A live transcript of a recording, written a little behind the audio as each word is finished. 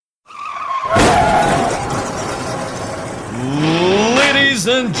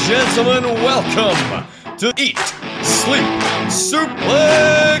Ladies and gentlemen, welcome to Eat, Sleep,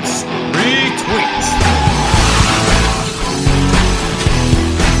 Suplex, Retweet.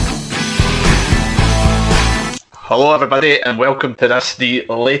 Hello everybody and welcome to this, the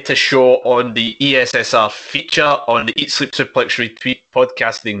latest show on the ESSR feature on the Eat, Sleep, Suplex, Retweet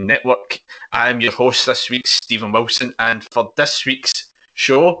podcasting network. I'm your host this week, Stephen Wilson, and for this week's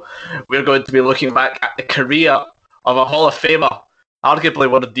show, we're going to be looking back at the career of a Hall of Famer, arguably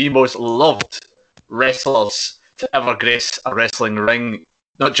one of the most loved wrestlers to ever grace a wrestling ring,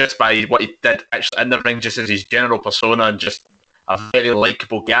 not just by what he did actually in the ring, just as his general persona and just a very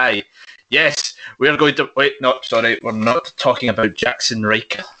likeable guy. Yes, we're going to... we're not talking about Jackson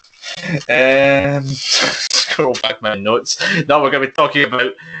Riker. Scroll back my notes. No, we're going to be talking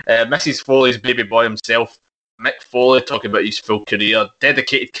about Mrs. Foley's baby boy himself, Mick Foley, talking about his full career,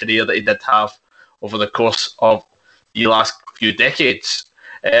 dedicated career that he did have over the course of the last few decades.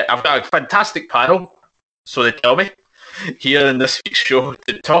 I've got a fantastic panel, so they tell me, here in this week's show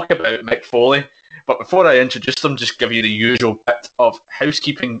to talk about Mick Foley. But before I introduce them, just give you the usual bit of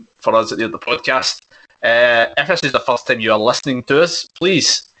housekeeping for us at the end of the podcast. If this is the first time you are listening to us,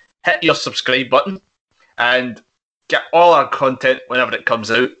 please hit your subscribe button and get all our content whenever it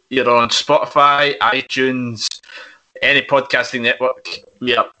comes out, either on Spotify, iTunes, any podcasting network.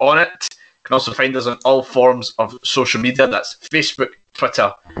 We are on it. You can also find us on all forms of social media. That's Facebook,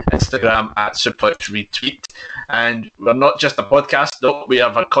 Twitter, Instagram at Suplex Retweet. And we're not just a podcast, though. We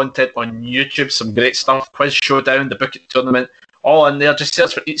have our content on YouTube, some great stuff. Quiz Showdown, the Book It Tournament, all in there. Just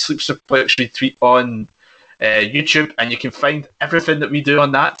search for Eat, Sleep, Suplex Retweet on YouTube, and you can find everything that we do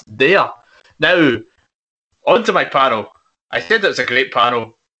on that there. Now, on to my panel. I said it was a great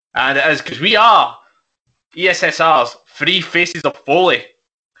panel, and it is because we are ESSR's Three Faces of Foley.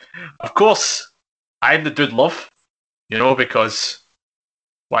 Of course, I'm the dude love, because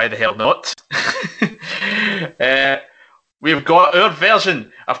why the hell not? We've got our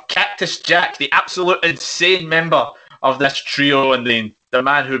version of Cactus Jack, the absolute insane member of this trio, and the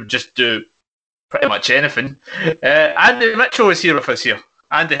man who would just do pretty much anything. Andy Mitchell is here with us here.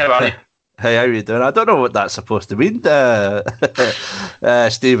 Andy, how are you? Hey, how are you doing? I don't know what that's supposed to mean,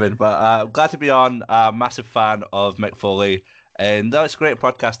 Stephen, but I'm glad to be on. I'm a massive fan of Mick Foley, and it's a great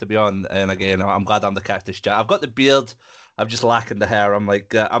podcast to be on. And again, I'm glad I'm the Cactus Jack. I've got the beard. I'm just lacking the hair. I'm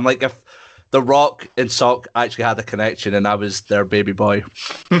like if The Rock and Sock actually had a connection, and I was their baby boy.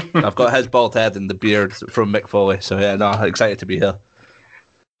 I've got his bald head and the beard from Mick Foley. So yeah, no, excited to be here.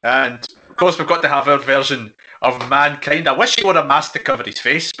 And of course, we've got to have our version of Mankind. I wish he wore a mask to cover his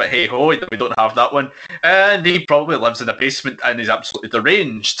face, but hey ho, we don't have that one. And he probably lives in a basement and is absolutely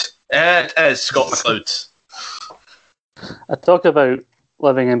deranged. It is Scott McLeod. I talked about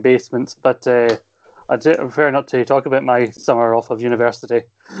living in basements, but I prefer not to talk about my summer off of university.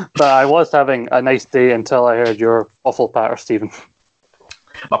 But I was having a nice day until I heard your awful patter, Stephen.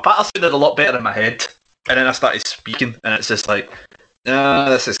 My patter sounded a lot better in my head, and then I started speaking, and it's just like,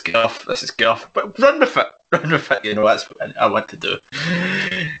 this is guff. But run with it. That's what I want to do.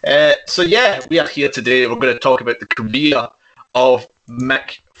 So yeah, we are here today. We're going to talk about the career of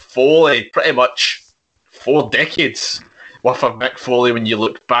Mick Foley. Pretty much 4 decades worth of Mick Foley when you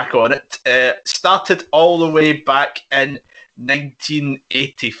look back on it. Started all the way back in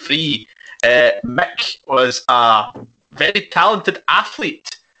 1983. Mick was a very talented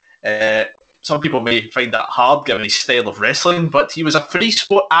athlete. Some people may find that hard given his style of wrestling, but he was a free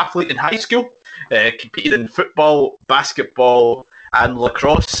sport athlete in high school, competed in football, basketball, and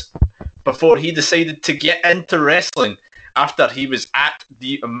lacrosse before he decided to get into wrestling after he was at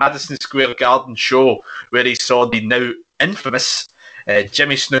the Madison Square Garden show where he saw the now infamous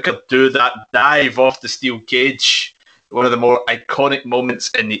Jimmy Snuka do that dive off the steel cage, one of the more iconic moments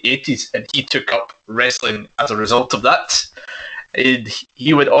in the 80s, and he took up wrestling as a result of that. And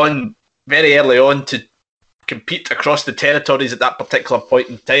he went on very early on to compete across the territories at that particular point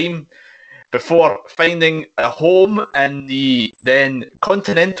in time before finding a home in the then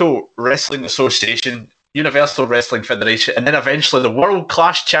Continental Wrestling Association, Universal Wrestling Federation, and then eventually the World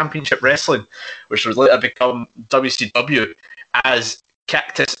Class Championship Wrestling, which would later become WCW, as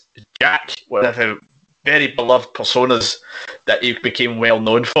Cactus Jack, one of the very beloved personas that he became well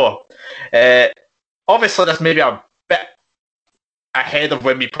known for. Obviously, this may be a bit ahead of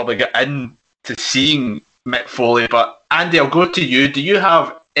when we probably got into seeing Mick Foley, but Andy, I'll go to you. Do you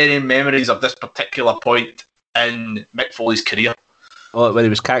have any memories of this particular point in Mick Foley's career? Oh, when he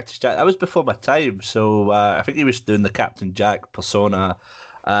was Cactus Jack, that was before my time. So I think he was doing the Captain Jack persona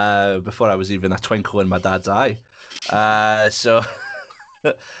before I was even a twinkle in my dad's eye. So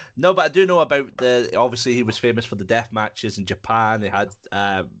No, but I do know about obviously he was famous for the death matches in Japan. He had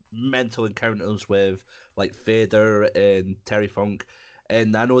mental encounters with like Vader and Terry Funk.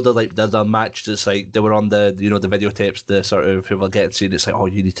 And I know there's a match that's like they were on the the videotapes, the sort of people getting seen. It's like, oh,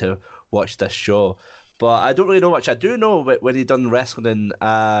 you need to watch this show. But I don't really know much. I do know when he done wrestling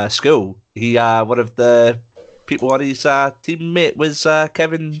in school, he one of the people on his teammate was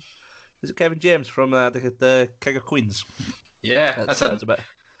Kevin. Is it Kevin James from the King of Queens? Yeah, that's a bit.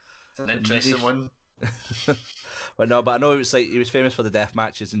 It's an interesting one. But I know it was like he was famous for the death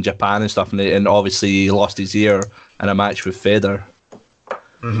matches in Japan and stuff, and obviously he lost his ear in a match with Vader.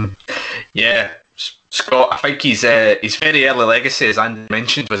 Mm-hmm. Yeah, Scott. I think his very early legacy, as Andy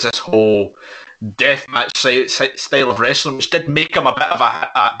mentioned, was this whole deathmatch style of wrestling, which did make him a bit of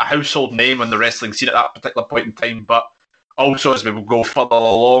a household name on the wrestling scene at that particular point in time. But also, as we will go further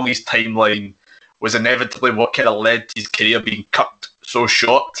along his timeline, was inevitably what kind of led to his career being cut so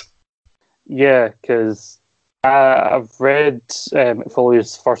short. Yeah, because I've read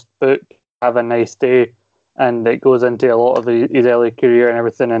Foley's first book, Have a Nice Day, and it goes into a lot of his early career and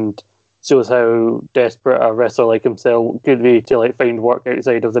everything, and shows how desperate a wrestler like himself could be to like find work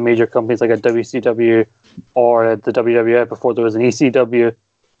outside of the major companies like a WCW or the WWF before there was an ECW.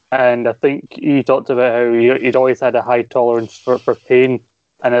 And I think he talked about how he'd always had a high tolerance for pain,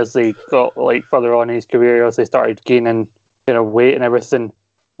 and as they got like further on in his career, as they started gaining weight and everything,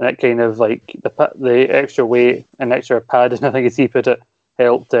 and that kind of like the extra weight and extra padding, I think as he put it,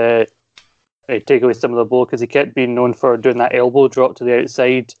 helped take away some of the blow, because he kept being known for doing that elbow drop to the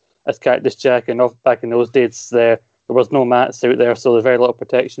outside as Cactus Jack, and back in those days there was no mats out there, so there's very little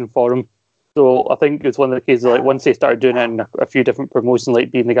protection for him. So I think it was one of the cases like once he started doing it in a few different promotions,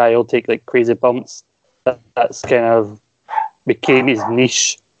 like being the guy who'll take like crazy bumps, that's kind of became his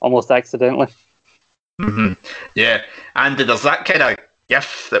niche almost accidentally. Mm-hmm. Yeah, and there's that kind of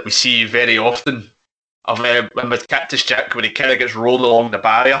gif that we see very often of with Cactus Jack, when he kind of gets rolled along the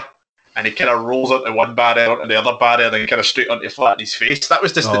barrier and he kind of rolls onto one barrier, onto the other barrier, then kind of straight onto flat in his face. That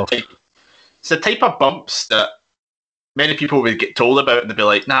was just the type of bumps that many people would get told about and they'd be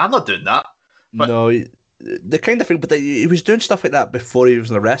like, nah, I'm not doing that. But no, the kind of thing, but he was doing stuff like that before he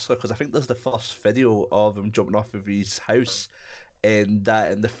was a wrestler, because I think there's the first video of him jumping off of his house, and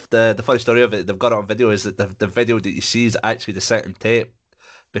the funny story of it, they've got it on video, is that the video that you see is actually the second tape,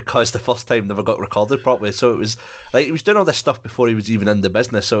 because the first time never got recorded properly. So it was like he was doing all this stuff before he was even in the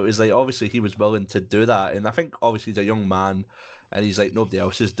business. So it was like obviously he was willing to do that, and I think obviously he's a young man, and he's like nobody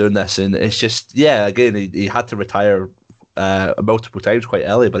else is doing this, and it's just again he had to retire multiple times quite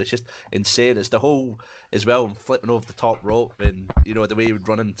early, but it's just insane. It's the whole as well, and flipping over the top rope, and the way he would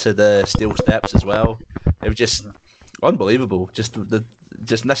run into the steel steps as well. It was just unbelievable. Just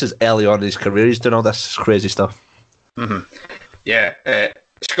this is early on in his career. He's doing all this crazy stuff. Mm-hmm. Yeah,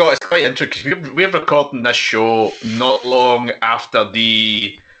 Scott, it's quite interesting because we're recording this show not long after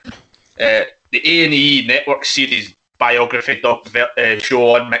the A&E network series biography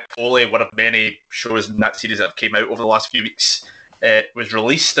show on Mick Foley, one of many shows in that series that have came out over the last few weeks, was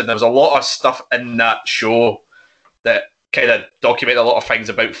released, and there was a lot of stuff in that show that kind of documented a lot of things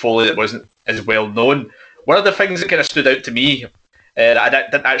about Foley that wasn't as well known. One of the things that kind of stood out to me, that I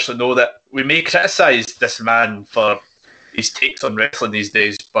didn't actually know, that we may criticise this man for his takes on wrestling these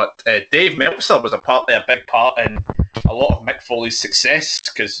days, but Dave Meltzer was a big part in a lot of Mick Foley's success,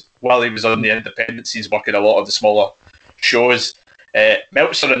 because while he was on the independents, he's working a lot of the smaller shows.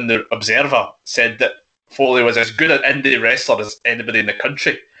 Meltzer in the Observer said that Foley was as good an indie wrestler as anybody in the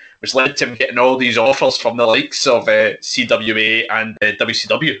country, which led to him getting all these offers from the likes of CWA and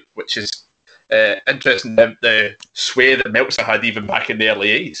WCW, which is interesting, the sway that Meltzer had even back in the early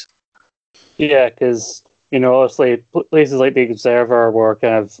 80s. Yeah, because obviously places like the Observer were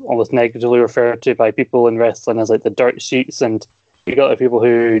kind of almost negatively referred to by people in wrestling as like the dirt sheets, and you got the people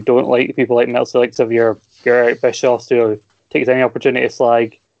who don't like people like Meltzer, like of your Eric Bischoff, who takes any opportunity to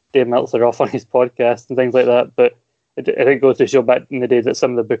slag Dave Meltzer off on his podcast and things like that. But I think it goes to show back in the day that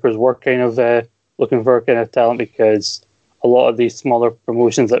some of the bookers were kind of looking for kind of talent, because a lot of these smaller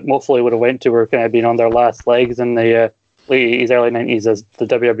promotions that Foley would have went to were kind of being on their last legs in the late 80s, early 90s, as the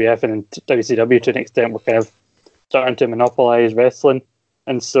WWF and WCW to an extent were kind of starting to monopolise wrestling.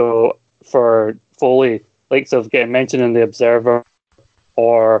 And so for Foley, likes of getting mentioned in the Observer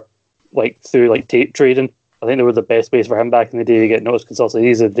or like through like tape trading, I think they were the best ways for him back in the day to get noticed, because also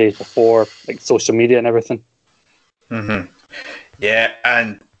these are the days before like social media and everything. Mm-hmm. Yeah,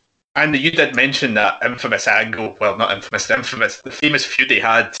 and you did mention that infamous angle, well, not infamous, the famous feud he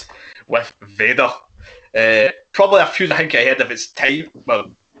had with Vader. Probably a feud I think ahead of its time,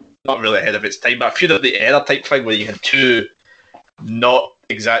 well, not really ahead of its time, but a feud of the era type thing, where you had two not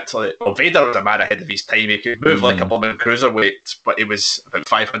exactly. Well, Vader was a man ahead of his time. He could move like a blooming cruiserweight, but he was about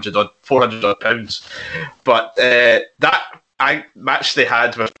 400 odd pounds. But that match they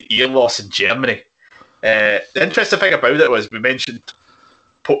had with the ear loss in Germany. The interesting thing about it was we mentioned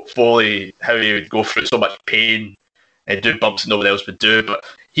Foley, how he would go through so much pain and do bumps nobody else would do, but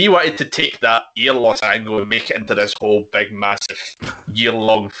he wanted to take that ear loss angle and make it into this whole big, massive,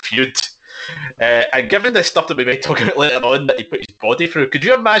 year-long feud. And given the stuff that we might talk about later on that he put his body through, could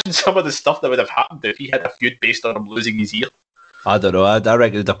you imagine some of the stuff that would have happened if he had a feud based on him losing his ear? I don't know. I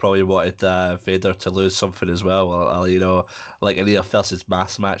reckon they probably wanted Vader to lose something as well, or like an ear versus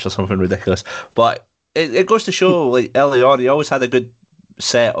mass match or something ridiculous. But it goes to show, like early on, he always had a good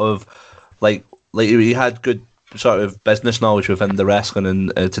set of like he had good sort of business knowledge within the wrestling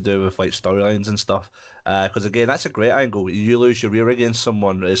and to do with like storylines and stuff. Because again, that's a great angle. You lose your ear against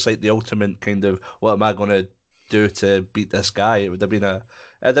someone, it's like the ultimate kind of what am I going to do to beat this guy? It would have been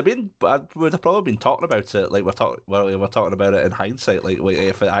would have probably been talking about it like we're talking about it in hindsight. Like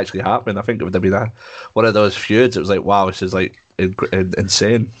if it actually happened, I think it would have been one of those feuds. It was like, wow, this is like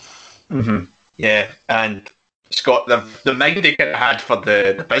insane. Mm-hmm. Yeah, and Scott, the mind he had for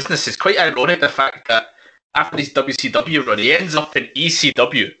the business is quite ironic. The fact that after his WCW run, he ends up in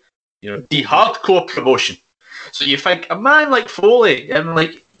ECW, the hardcore promotion. So you think a man like Foley, and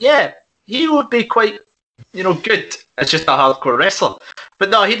like, yeah, he would be quite, good as just a hardcore wrestler. But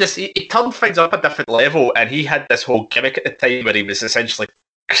no, he turned things up a different level, and he had this whole gimmick at the time where he was essentially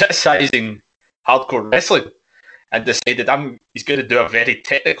criticising hardcore wrestling, and decided he's going to do a very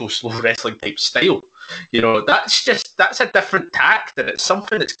technical, slow wrestling type style. That's a different tact, and it's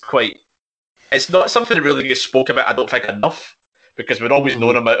something that's it's not something that really gets spoke about, I don't think, enough, because we'd always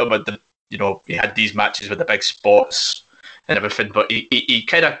known about him, he had these matches with the big spots and everything, but he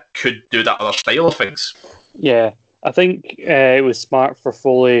kind of could do that other style of things. Yeah, I think it was smart for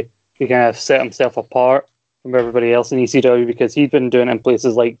Foley to kind of set himself apart from everybody else in ECW, because he'd been doing it in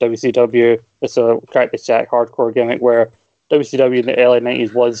places like WCW, this Crack the Jack hardcore gimmick, where WCW in the early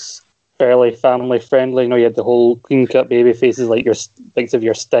 90s was fairly family friendly. You had the whole clean cut baby faces like your thinks of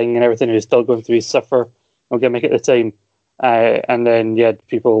your Sting and everything, who's still going through his suffer gimmick at the time. And then you had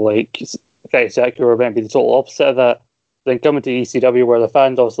people like Crack Jack who were meant to be the total opposite of that. Then coming to ECW, where the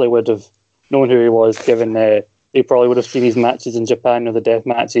fans obviously would have known who he was, given they probably would have seen his matches in Japan, or the death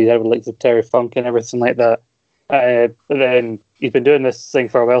matches he had with like Terry Funk and everything like that. But then he's been doing this thing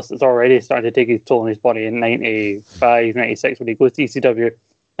for a while, so it's already starting to take his toll on his body in 95, 96 when he goes to ECW.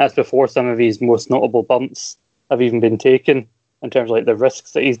 That's before some of his most notable bumps have even been taken in terms of like the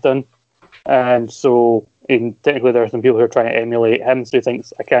risks that he's done. And so technically there are some people who are trying to emulate him, so he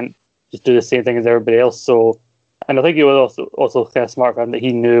thinks, I can't just do the same thing as everybody else. So, and I think it was also kind of smart for him that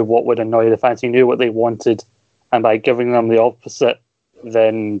he knew what would annoy the fans, he knew what they wanted, and by giving them the opposite,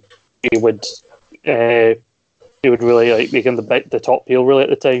 then he would really like make him the top heel really at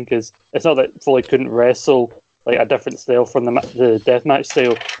the time, because it's not that Foley couldn't wrestle like a different style from the deathmatch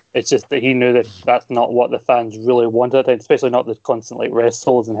style. It's just that he knew that that's not what the fans really wanted at the time, especially not the constant like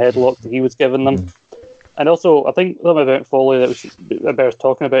wrestles and headlocks that he was giving them. And also, I think something about Foley that bears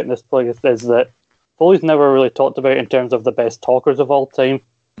talking about in this podcast is that Foley's never really talked about in terms of the best talkers of all time.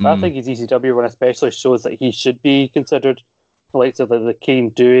 I think his ECW run especially shows that he should be considered like the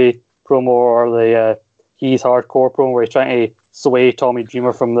Kane Dewey promo, or the He's Hardcore promo, where he's trying to sway Tommy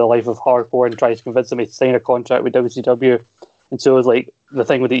Dreamer from the life of hardcore and tries to convince him to sign a contract with WCW. And so it's like the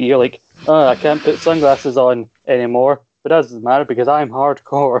thing with the ear, like, I can't put sunglasses on anymore, but it doesn't matter because I'm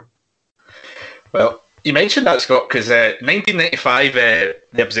hardcore. Well, you mentioned that, Scott, because 1995,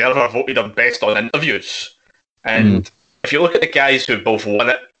 The Observer voted him best on interviews. And if you look at the guys who both won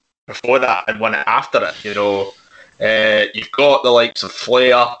it before that and won it after it, you've got the likes of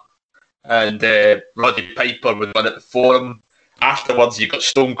Flair and Roddy Piper would win it before him. Afterwards, you've got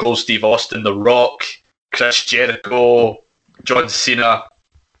Stone Cold Steve Austin, The Rock, Chris Jericho, John Cena,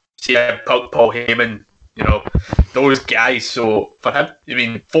 CM Punk, Paul Heyman, those guys. So for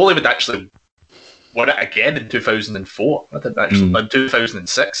him, Foley would actually won it again in 2004. I didn't actually in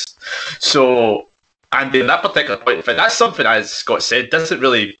 2006. So, and in that particular point, that's something, as Scott said, he doesn't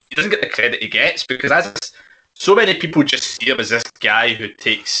get the credit he gets, because so many people just see him as this guy who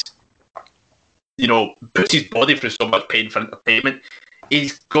takes, puts his body through so much pain for entertainment.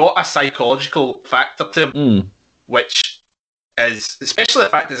 He's got a psychological factor to him, which is, especially the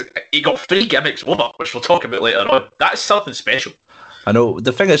fact that he got 3 gimmicks over, which we'll talk about later on. That's something special. I know.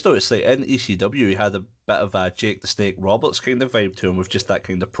 The thing is, though, it's like in ECW, he had a bit of a Jake the Snake Roberts kind of vibe to him with just that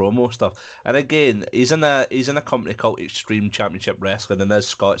kind of promo stuff. And again, he's in a company called Extreme Championship Wrestling, and as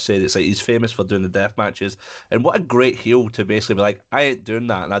Scott said, it's like he's famous for doing the death matches. And what a great heel to basically be like, I ain't doing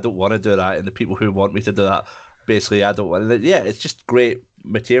that, and I don't want to do that, and the people who want me to do that, basically, I don't want to. Yeah, it's just great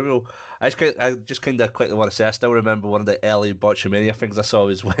material. I just kind of quickly want to say, I still remember one of the early Botchamania things I saw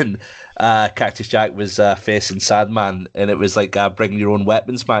was when Cactus Jack was facing Sandman, and it was like a bring your own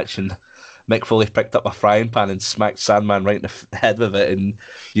weapons match, and Mick Foley picked up a frying pan and smacked Sandman right in the head with it, and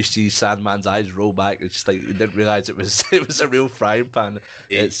you see Sandman's eyes roll back. It's just like he didn't realise it was a real frying pan.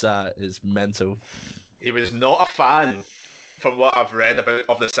 It's mental. He was not a fan, from what I've read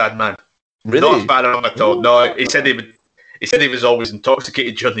of the Sandman. Really? Not a fan of him at all. No, he said he was always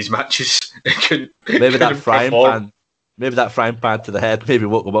intoxicated during these matches. Maybe that frying pan to the head maybe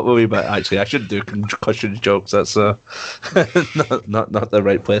woke him up a wee bit. Actually, I shouldn't do concussion jokes. That's not the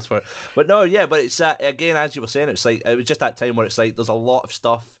right place for it. But no, yeah. But it's again, as you were saying, it's like it was just that time where it's like there's a lot of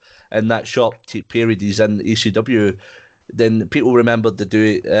stuff in that short period he's in ECW. Then people remembered the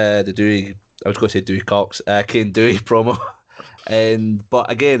Dewey. I was going to say Dewey Cox, Kane Dewey promo.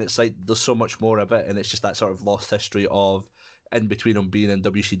 But again, it's like there's so much more of it, and it's just that sort of lost history of in between him being in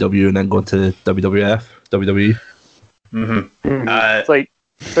WCW and then going to WWE. It's like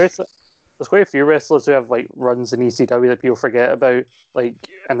there's quite a few wrestlers who have like runs in ECW that people forget about. Like,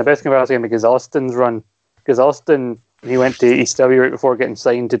 and the best comparison is Austin's run, because Austin, he went to ECW right before getting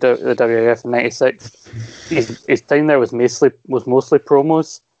signed to the WWF in '96. His time there was mostly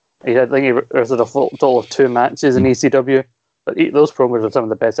promos. There was a total of 2 matches in ECW. But those promos are some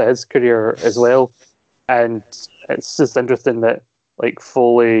of the best of his career as well. And it's just interesting that like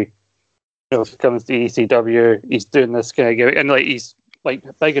Foley, comes to ECW, he's doing this kind of gimmick, and like he's like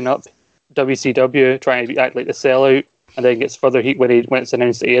bigging up WCW, trying to act like the sellout, and then gets further heat when it's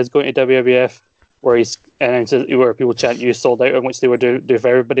announced that he is going to WWF, where he's announces where people chant "You sold out," in which they would do for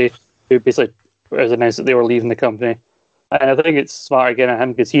everybody who basically has announced that they were leaving the company. And I think it's smart again on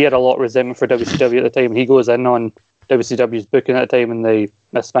him because he had a lot of resentment for WCW at the time, and he goes in on WCW's booking at the time and the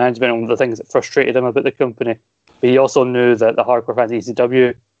mismanagement and the things that frustrated him about the company. But he also knew that the hardcore fans of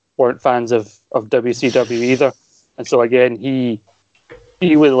ECW weren't fans of WCW either. And so again, he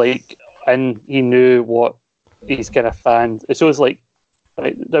was like, and he knew what these kind of fans, it shows like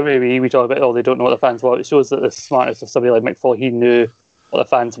WWE, we talk about, they don't know what the fans want. It shows that the smartness of somebody like Mick Foley, he knew what the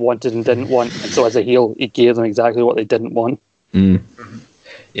fans wanted and didn't want. And so as a heel, he gave them exactly what they didn't want.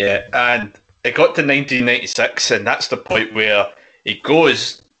 Yeah, and it got to 1996, and that's the point where he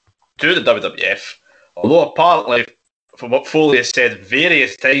goes to the WWF. Although apparently, from what Foley has said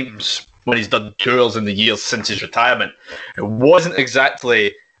various times when he's done tours in the years since his retirement, it wasn't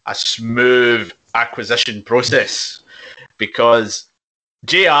exactly a smooth acquisition process, because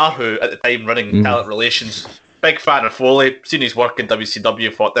JR, who at the time running talent relations, big fan of Foley, seen his work in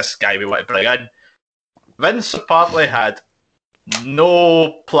WCW, thought this guy we want to bring in. Vince apparently had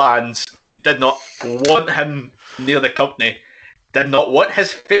no plans, did not want him near the company, did not want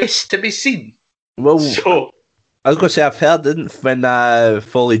his face to be seen. Well, so I was going to say, I've heard, when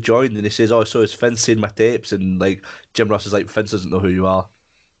Foley joined, and he says, "Oh, so has Vince seen my tapes?" And like Jim Ross is like, "Vince doesn't know who you are.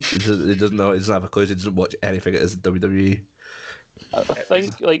 He doesn't know. He doesn't have a clue. He doesn't watch anything at WWE." I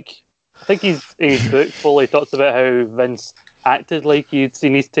think his book Foley talks about how Vince acted like he'd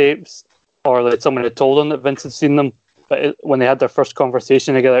seen his tapes, or that someone had told him that Vince had seen them. But when they had their first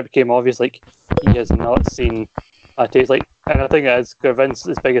conversation together, it became obvious like he has not seen tapes. Like, and I think it is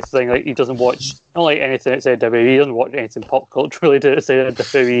Vince's biggest thing. Like, he doesn't watch not like anything outside WWE. He doesn't watch anything pop culture related outside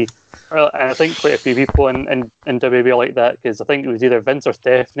WWE. And I think quite a few people in WWE are like that, because I think it was either Vince or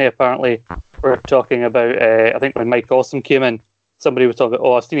Stephanie apparently were talking about. I think when Mike Awesome came in, somebody was talking about,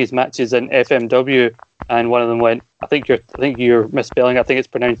 "Oh, I've seen his matches in FMW," and one of them went, "I think you're misspelling. I think it's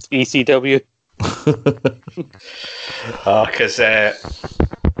pronounced ECW." Because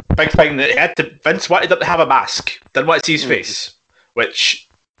big thing that Vince wanted him to have a mask, didn't want to see his face, which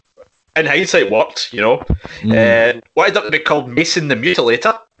in hindsight worked, wanted him to be called Mason the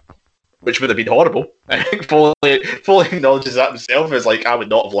Mutilator, which would have been horrible. I think Foley acknowledges that himself, as like, I would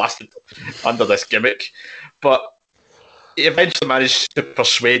not have lasted under this gimmick. But he eventually managed to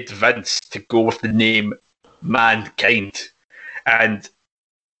persuade Vince to go with the name Mankind. And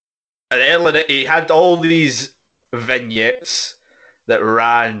earlier, he had all these vignettes that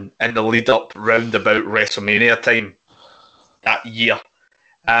ran in the lead up round about WrestleMania time that year.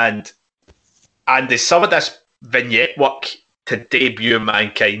 And there's some of this vignette work to debut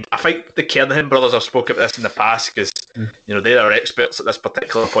Mankind. I think the Kernahan brothers have spoken about this in the past, because they are experts at this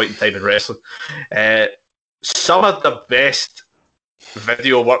particular point in time in wrestling. Some of the best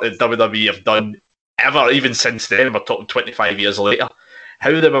video work that WWE have done ever, even since then. We're talking 25 years later.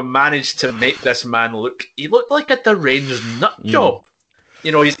 How they have managed to make this man look, he looked like a deranged nut job.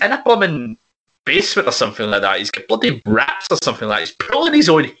 You know, he's in a blooming basement or something like that. He's got bloody rats or something like that. He's pulling his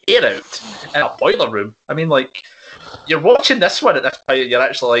own hair out in a boiler room. I mean, like, you're watching this one at this point, you're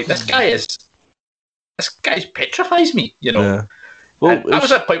actually like, this guy's petrifies me, you know. Yeah. Well, that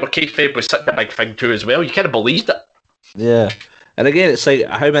was at a point where kayfabe was such a big thing too as well. You kind of believed it. Yeah. And again, it's like,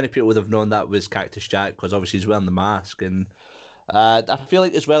 how many people would have known that was Cactus Jack? Because obviously he's wearing the mask. And I feel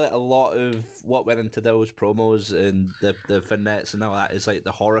like as well, like, a lot of what went into those promos and the vignettes and all that is like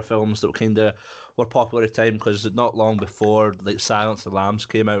the horror films that kind of were popular at the time, because not long before, like, Silence of the Lambs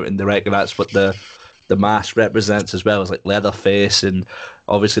came out, and they reckon that's what the mask represents as well, as like Leatherface, and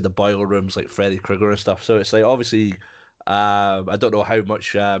obviously the boiler rooms like Freddy Krueger and stuff. So it's like, obviously, I don't know how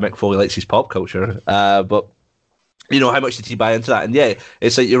much Mick Foley likes his pop culture, but you know, how much did he buy into that? And yeah,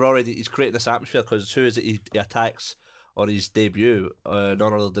 it's like he's creating this atmosphere, because who is it he attacks on his debut? None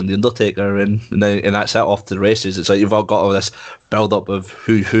other than The Undertaker, and that's it, off to the races. It's like you've all got all this build up of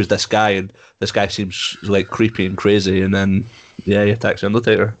who's this guy, and this guy seems like creepy and crazy, and then yeah, he attacks The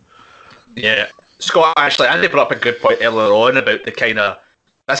Undertaker. Yeah. Scott, actually, Andy brought up a good point earlier on about the kind of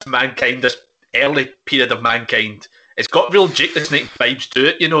this early period of Mankind. It's got real Jake the Snake vibes to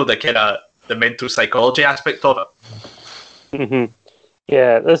it, you know, the kind of the mental psychology aspect of it. Mm-hmm.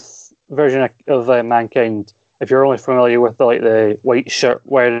 Yeah, this version of Mankind, if you're only familiar with the white shirt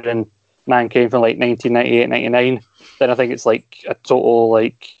wearing Mankind from like 1998, 99, then I think it's like a total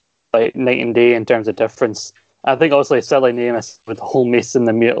like night and day in terms of difference. I think also a silly name is with the whole Mason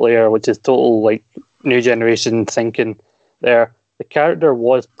the Mutilator, which is total like new generation thinking there. The character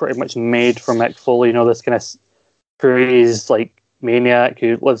was pretty much made for Mick Foley, you know, this kind of crazed like maniac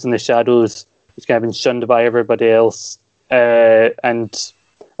who lives in the shadows, who's kind of been shunned by everybody else. And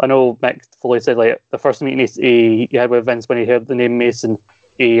I know Mick Foley said like the first meeting he had with Vince when he heard the name Mason,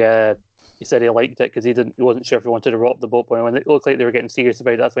 he said he liked it because he wasn't sure if he wanted to rock the boat. But when it looked like they were getting serious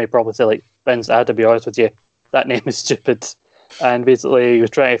about it, that's when he probably said like, Vince, I had to be honest with you, that name is stupid. And basically he was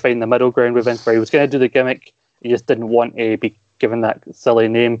trying to find the middle ground with Vince where he was going to do the gimmick, he just didn't want to be given that silly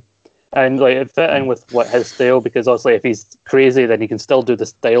name. And like it fit in with what his style, because obviously if he's crazy then he can still do the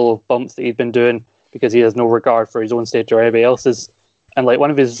style of bumps that he's been doing, because he has no regard for his own stage or anybody else's. And like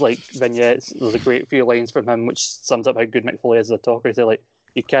one of his like vignettes, there's a great few lines from him which sums up how good Mick Foley is as a talker. He said like,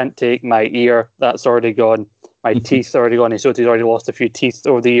 you can't take my ear, that's already gone. My teeth already gone. He showed he's already lost a few teeth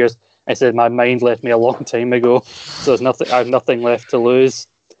over the years. I said my mind left me a long time ago, so I have nothing left to lose.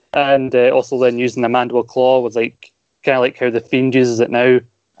 And also then using the mandible claw was like kind of like how the Fiend uses it now,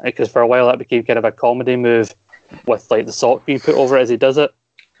 because for a while that became kind of a comedy move with like the sock being put over it as he does it.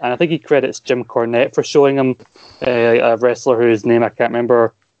 And I think he credits Jim Cornette for showing him, a wrestler whose name I can't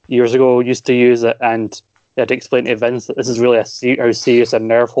remember, years ago used to use it, and he had to explain to Vince that this is really how serious a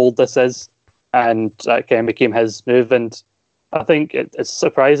nerve hold this is, and that kind of became his move. And I think it's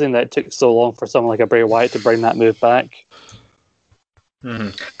surprising that it took so long for someone like a Bray Wyatt to bring that move back. Mm-hmm.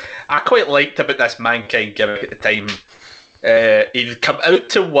 I quite liked about this Mankind gimmick at the time. He'd come out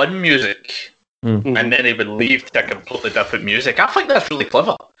to one music, and then he would leave to a completely different music. I think that's really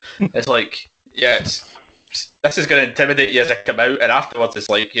clever. It's like, yeah, this is going to intimidate you as I come out, and afterwards it's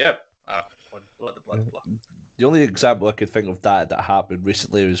like, yeah, blah, blah, blah. The only example I could think of that happened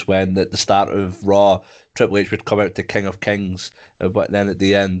recently was when at the start of Raw, Triple H would come out to King of Kings, but then at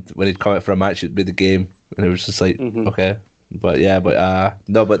the end, when he'd come out for a match, it'd be the game, and it was just like, okay. But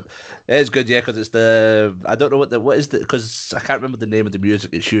it's good, yeah, because it's I don't know because I can't remember the name of the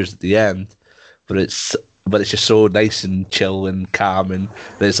music it's used at the end, but it's just so nice and chill and calm, and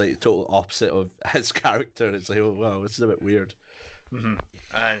it's like total opposite of his character. It's like, oh wow, this is a bit weird.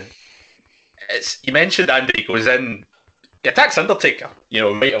 Mm-hmm. And you mentioned Andy goes in, he attacks Undertaker, you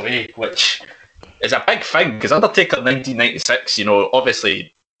know, right away, which is a big thing because Undertaker in 1996, you know,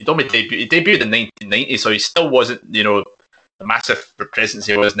 obviously he debuted in 1990, so he still wasn't, you know, the massive presence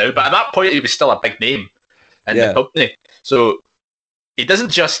he was now, but at that point he was still a big name in the company. So he doesn't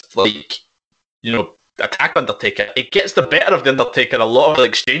just like, you know, attack Undertaker, it gets the better of the Undertaker in a lot of the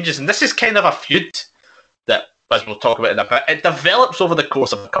exchanges, and this is kind of a feud that, as we'll talk about in a bit, it develops over the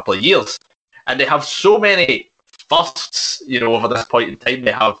course of a couple of years, and they have so many firsts, you know, over this point in time.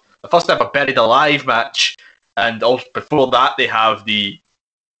 They have the first ever Buried Alive match, and also before that they have the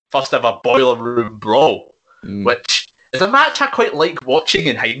first ever Boiler Room Brawl, which is a match I quite like watching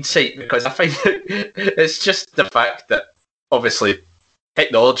in hindsight, because I find it's just the fact that obviously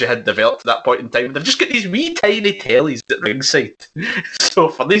technology had developed at that point in time. They've just got these wee tiny tellies at ringside. So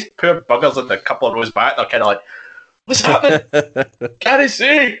for these poor buggers in the couple of rows back, they're kind of like, What's happening? Can't I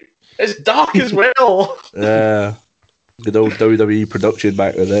see? It's dark as well. Yeah. Good old WWE production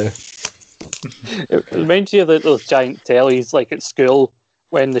back there. It reminds you of those giant tellies like at school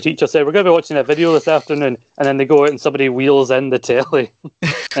when the teacher said, we're going to be watching a video this afternoon, and then they go out and somebody wheels in the telly.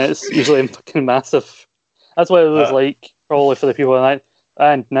 And it's usually fucking massive. That's what it was like, probably for the people in that.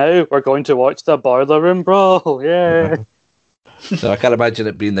 And now we're going to watch the Boiler Room Brawl. Yeah. So I can't imagine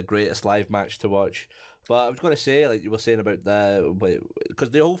it being the greatest live match to watch. But I was going to say, like you were saying about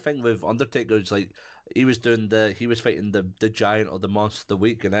because the whole thing with Undertaker is like he was fighting the giant or the monster of the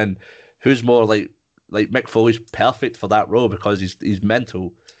week, and then who's more like Mick Foley's perfect for that role because he's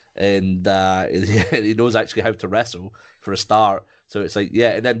mental and he knows actually how to wrestle for a start. So it's like,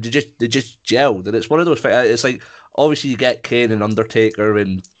 yeah, and then they just gelled, and it's one of those things. It's like obviously you get Kane and Undertaker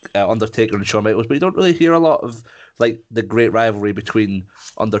and Shawn Michaels, but you don't really hear a lot of like the great rivalry between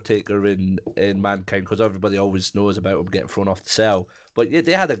Undertaker and Mankind because everybody always knows about him getting thrown off the cell. But yeah,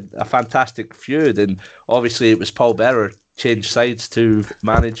 they had a fantastic feud, and obviously it was Paul Bearer changed sides to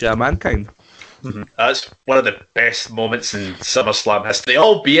manage Mankind. Mm-hmm. That's one of the best moments in SummerSlam history,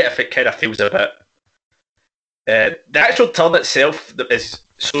 albeit if it kind of feels a bit. The actual turn itself is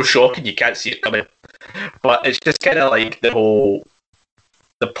so shocking you can't see it coming, but it's just kind of like the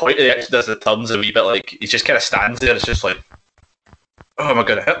point of the action does the turns a wee bit like he just kind of stands there. It's just like, oh, am I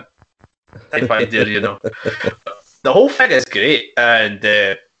gonna hit? Type of idea, you know. The whole thing is great, and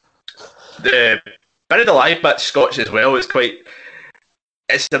the Buried Alive match Scotch as well is quite.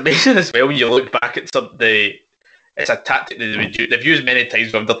 It's amazing as well when you look back at something. It's a tactic that they've used many times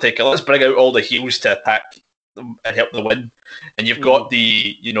with Undertaker. Let's bring out all the heels to attack them and help them win. And you've got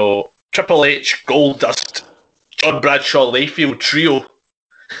the, Triple H, Goldust, John Bradshaw, Layfield trio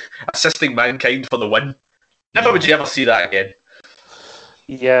assisting Mankind for the win. Never would you ever see that again.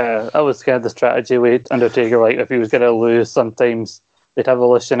 Yeah, that was kind of the strategy with Undertaker. Like, if he was going to lose, sometimes they'd have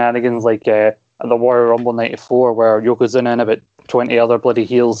all the shenanigans like at the Royal Rumble 94 where Yokozuna and about 20 other bloody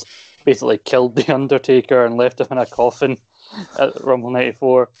heels basically killed The Undertaker and left him in a coffin at Rumble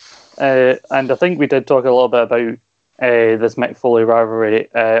 94. And I think we did talk a little bit about this Mick Foley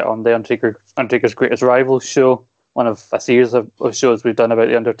rivalry on the Undertaker's Greatest Rivals show, one of a series of shows we've done about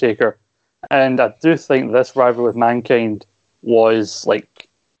The Undertaker. And I do think this rivalry with Mankind was like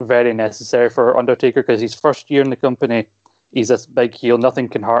very necessary for Undertaker because his first year in the company, he's this big heel, nothing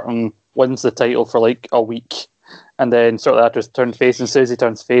can hurt him, wins the title for like a week. And then sort of after turns face, and as soon as he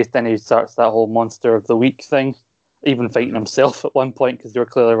turns face, then he starts that whole monster of the week thing, even fighting himself at one point because they were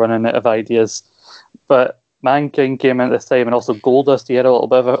clearly running out of ideas. But Mankind came in at this time, and also Goldust, he had a little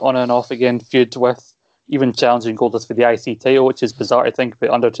bit of an on and off again feud with, even challenging Goldust for the IC title, which is bizarre to think about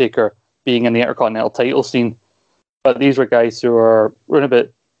Undertaker being in the Intercontinental title scene. But these were guys who were a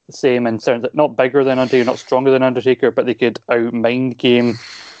bit the same in terms of not bigger than Undertaker, not stronger than Undertaker, but they could out-mind game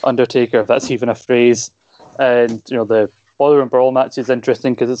Undertaker, if that's even a phrase. And the Boiler Room Brawl match is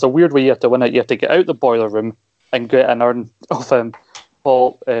interesting because it's a weird way you have to win it. You have to get out the Boiler Room and get an urn of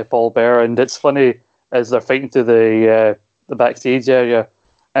Paul Bearer. And it's funny as they're fighting through the backstage area.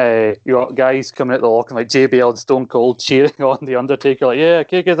 You got guys coming out the lock and like JBL and Stone Cold cheering on the Undertaker, like, yeah,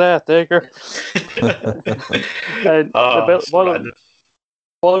 kick his ass, Taker. And the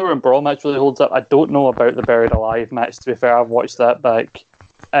Boiler Room Brawl match really holds up. I don't know about the Buried Alive match, to be fair. I've watched that back.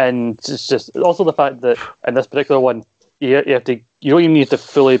 And it's just also the fact that in this particular one, you don't even need to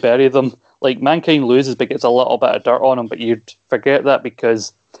fully bury them. Like, Mankind loses but gets a little bit of dirt on him, but you'd forget that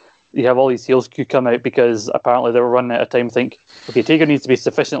because you have all these heels who come out because apparently they were running out of time. Think, okay, Taker needs to be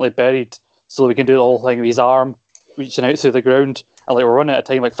sufficiently buried so we can do the whole thing with his arm reaching out through the ground. And like, we're running out of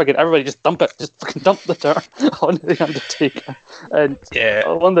time. Like, fucking everybody just dump it. Just fucking dump the dirt onto the Undertaker. And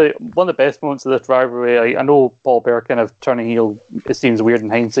one of the best moments of this rivalry, I know Paul Bearer kind of turning heel, it seems weird in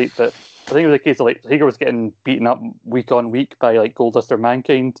hindsight, but I think it was a case of like Taker was getting beaten up week on week by like Goldust or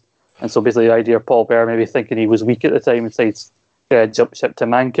Mankind. And so basically the idea of Paul Bearer maybe thinking he was weak at the time and decides jump ship to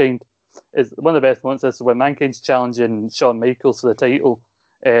Mankind. Is one of the best moments is when Mankind's challenging Shawn Michaels for the title.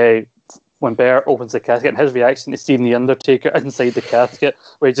 When Bear opens the casket, and his reaction to seeing the Undertaker inside the casket,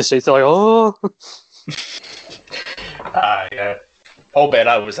 where he just shouts like, "Oh!" Yeah. Paul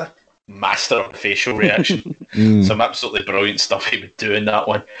Bearer was a master of facial reaction. Some absolutely brilliant stuff he would do in that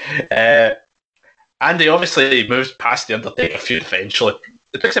one. Andy obviously moves past the Undertaker feud eventually.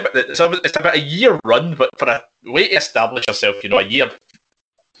 It's about a year run, but for a way to establish yourself, a year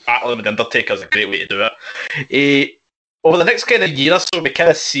battling with the Undertaker is a great way to do it. Over the next kind of year or so, we kind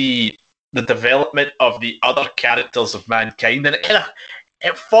of see the development of the other characters of Mankind, and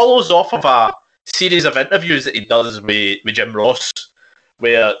it follows off of a series of interviews that he does with Jim Ross,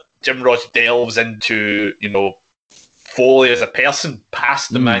 where Jim Ross delves into Foley as a person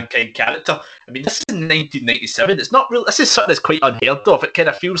past the Mankind character. I mean, this is 1997. It's not real. This is something that's quite unheard of. It kind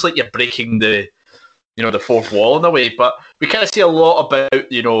of feels like you're breaking the fourth wall in a way. But we kind of see a lot about,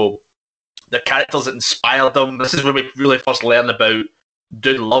 the characters that inspired them. This is where we really first learn about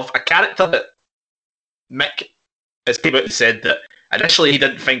Dude Love, a character that Mick has came out and said that initially he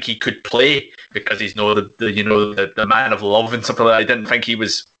didn't think he could play because he's the man of love and something like that. He didn't think he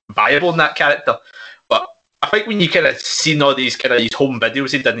was viable in that character. But I think when you kind of seen all these these home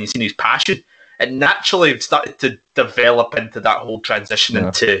videos he did and you seen his passion, it naturally started to develop into that whole transition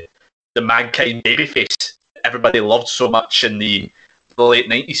into the Mankind babyface everybody loved so much in the late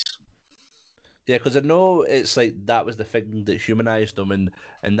 90s. Yeah, because I know it's like that was the thing that humanised him, and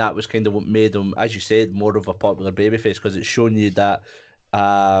that was kind of what made him, as you said, more of a popular babyface, because it's shown you that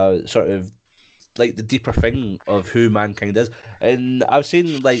sort of like the deeper thing of who Mankind is. And I've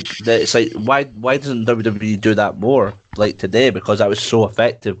seen like that it's like why doesn't WWE do that more like today? Because that was so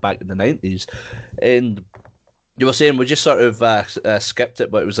effective back in the 90s. And you were saying we just sort of skipped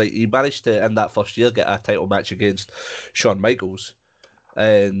it, but it was like he managed to in that first year get a title match against Shawn Michaels,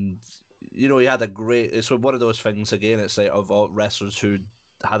 and he had a great. It's one of those things again. It's like of all wrestlers who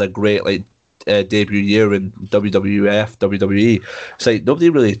had a great debut year in WWF, WWE. It's like nobody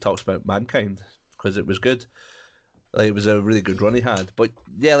really talks about Mankind because it was good. Like it was a really good run he had. But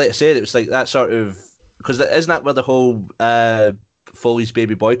yeah, like I said, it was like that sort of because isn't that where the whole Foley's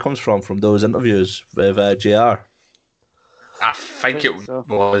baby boy comes from those interviews with JR? I think it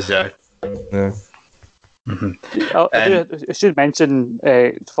was. Yeah. Mm-hmm. I should mention,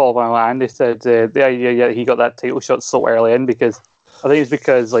 following what Andy said, the idea he got that title shot so early in because I think it's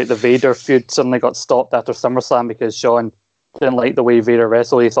because like the Vader feud suddenly got stopped after SummerSlam because Shawn didn't like the way Vader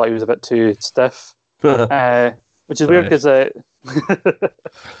wrestled. He thought he was a bit too stiff, which is weird because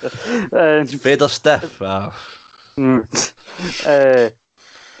Vader stiff. Wow.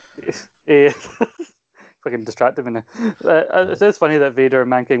 Fucking distracted me now. It is funny that Vader and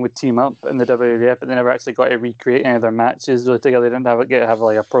Mankind would team up in the WWF, but they never actually got to recreate any of their matches together. They didn't have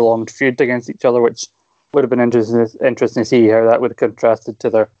like a prolonged feud against each other, which would have been interesting to see how that would have contrasted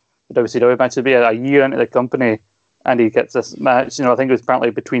to their WCW matches. But yeah, a year into the company, and he gets this match. I think it was apparently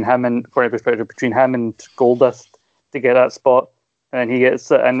between him and Goldust to get that spot, and he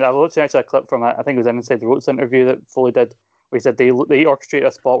gets. And I watched actually a clip from I think it was an Inside the Ropes interview that Foley did, where he said they orchestrated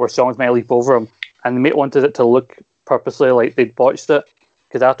a spot where Shawn was going to leap over him. And the mate wanted it to look purposely like they'd botched it,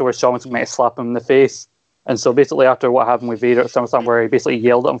 because afterwards Shawn was going to slap him in the face. And so basically after what happened with Vader at SummerSlam, where he basically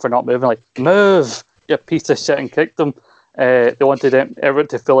yelled at him for not moving, like, move, you piece of shit, and kicked him, they wanted everyone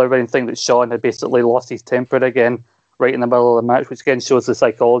to fill everybody and think that Shawn had basically lost his temper again right in the middle of the match, which again shows the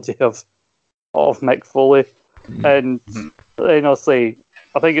psychology of Mick Foley. And honestly,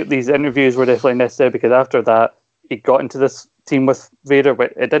 I think these interviews were definitely necessary, because after that, he got into this team with Vader,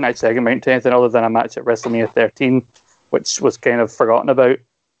 but it didn't actually amount to anything other than a match at WrestleMania 13, which was kind of forgotten about.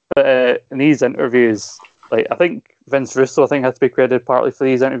 But in these interviews, like I think Vince Russo, has to be credited partly for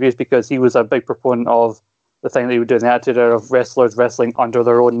these interviews, because he was a big proponent of the thing that he would do in the Attitude Era of wrestlers wrestling under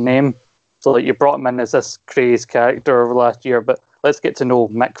their own name. So like you brought him in as this crazed character over the last year, but let's get to know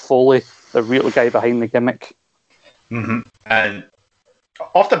Mick Foley, the real guy behind the gimmick. Mm-hmm. And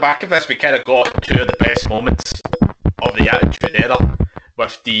off the back of this, we kind of got two of the best moments of the Attitude Era,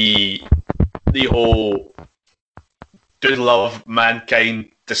 with the whole Dude Love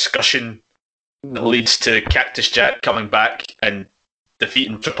Mankind discussion that leads to Cactus Jack coming back and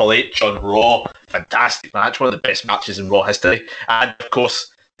defeating Triple H on Raw. Fantastic match, one of the best matches in Raw history. And of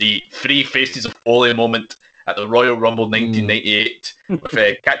course, the Three Faces of Foley moment at the Royal Rumble 1998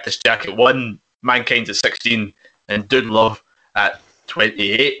 with Cactus Jack at 1, Mankind at 16, and Dude Love at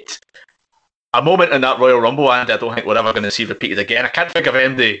 28. A moment in that Royal Rumble, and I don't think we're ever going to see repeated again. I can't think of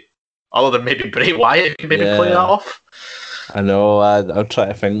anybody other than maybe Bray Wyatt who maybe play that off. I know. I'm trying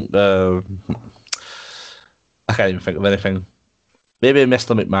to think. I can't even think of anything. Maybe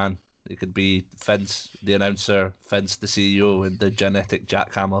Mr. McMahon. It could be Vince, the announcer, Vince, the CEO, and the genetic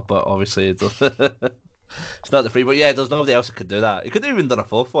jackhammer. But obviously, it's not the free. But yeah, there's nobody else that could do that. He could have even done a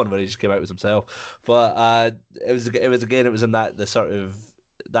fourth one where he just came out with himself. But it was in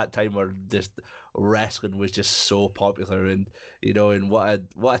that time where this wrestling was just so popular, and and what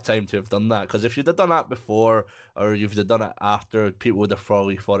a time to have done that. Because if you'd have done that before, or if you'd have done it after, people would have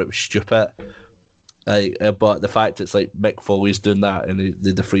probably thought it was stupid. But the fact it's like Mick Foley's doing that, and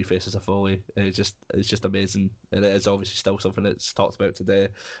the Three Faces of Foley, it's just amazing, and it is obviously still something that's talked about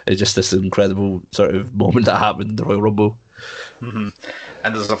today. It's just this incredible sort of moment that happened in the Royal Rumble. Mm-hmm.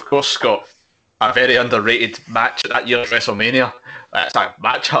 And there's of course, Scott, a very underrated match at that year's WrestleMania. It's a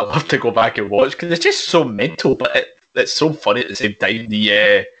match I'd love to go back and watch, because it's just so mental, but it's so funny at the same time.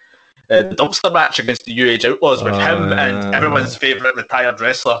 The dumpster match against the UH Outlaws with him and everyone's favourite retired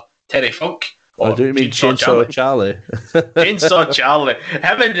wrestler, Terry Funk. Oh, do you mean Chainsaw Charlie? Chainsaw Charlie.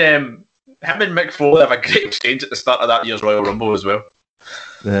 Him and Mick Foley have a great exchange at the start of that year's Royal Rumble as well.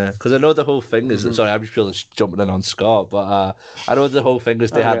 Yeah, because I know the whole thing is... Sorry, I'm just really jumping in on Scott, but I know the whole thing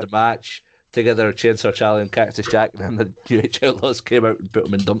is they had the match together, Chainsaw Charlie and Cactus Jack, and then the UH Outlaws came out and put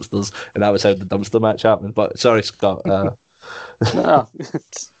them in dumpsters, and that was how the dumpster match happened. But sorry, Scott. No, I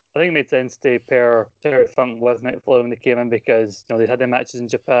think it made sense to pair Terry Funk with Mick Foley when they came in because they had their matches in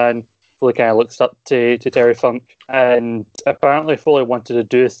Japan. Foley kind of looks up to Terry Funk, and apparently Foley wanted to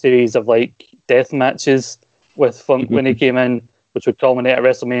do a series of death matches with Funk when he came in, which would culminate at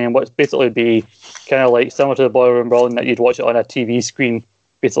WrestleMania, which basically would be kind of similar to the Boiler Room Brawl in that you'd watch it on a TV screen,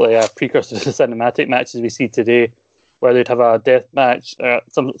 basically a precursor to the cinematic matches we see today, where they'd have a death match,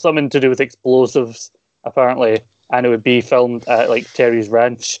 something to do with explosives apparently, and it would be filmed at Terry's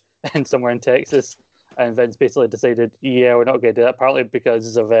ranch and somewhere in Texas. And Vince basically decided, we're not going to do that, partly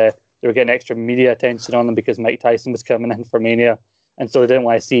because of they were getting extra media attention on them because Mike Tyson was coming in for Mania, and so they didn't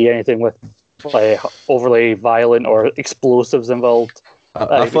want to see anything with overly violent or explosives involved. We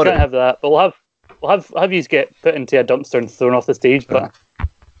can't have that, but we'll have you get put into a dumpster and thrown off the stage. But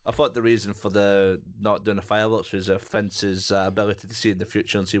I thought the reason for the not doing the fireworks was Vince's ability to see in the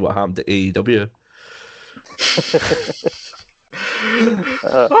future and see what happened to AEW.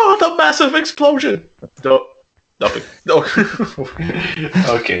 The massive explosion! No, nothing. No.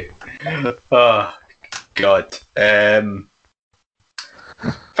 Okay. Oh, God.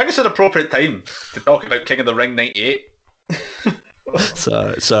 I think it's an appropriate time to talk about King of the Ring 98.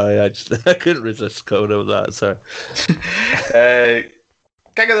 Sorry, I couldn't resist going over that. Sorry.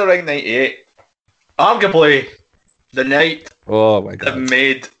 King of the Ring 98, arguably the night that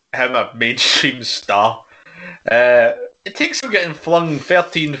made him a mainstream star. It takes him getting flung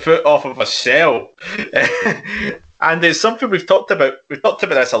 13 foot off of a cell. And it's something we've talked about. We've talked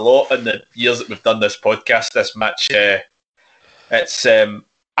about this a lot in the years that we've done this podcast, this match. It's I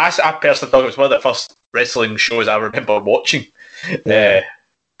personally thought it was one of the first wrestling shows I remember watching.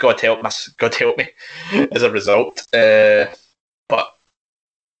 God help me. As a result, but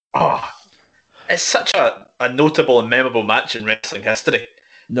it's such a notable and memorable match in wrestling history.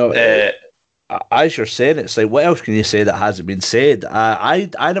 No, as you're saying, it's what else can you say that hasn't been said? I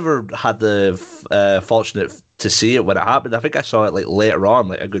never had the fortunate to see it when it happened. I think I saw it later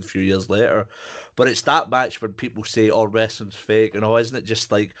on, a good few years later. But it's that match when people say, "Oh, wrestling's fake," isn't it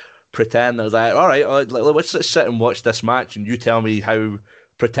just pretend? I was all right, let's sit and watch this match, and you tell me how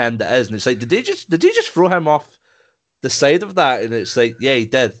pretend it is. And it's did they just throw him off the side of that? And it's yeah, he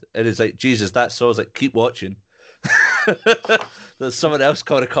did. And it's Jesus, that's so. It's keep watching. There's someone else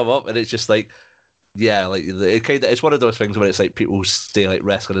kind of come up, and it's just it's one of those things where it's people say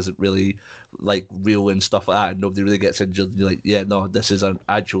wrestling isn't really real and stuff like that, and nobody really gets injured. And you're yeah, no, this is an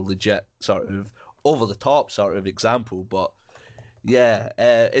actual legit sort of over the top sort of example. But yeah,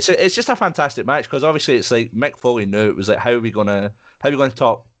 it's just a fantastic match because obviously it's Mick Foley knew it was how are we gonna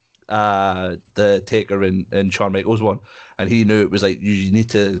top the Taker and Shawn Michaels one, and he knew it was you need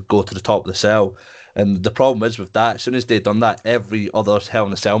to go to the top of the cell. And the problem is with that, as soon as they'd done that, every other Hell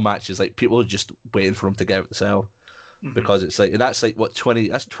in a Cell match is people are just waiting for him to get out the cell. Mm-hmm. Because it's and that's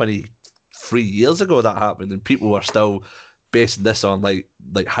 23 years ago that happened, and people are still basing this on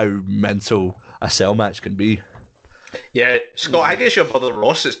how mental a cell match can be. Yeah, Scott, I guess your brother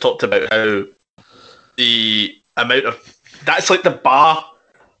Ross has talked about how the amount of that's the bar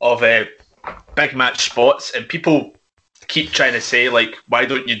of big match spots, and people keep trying to say why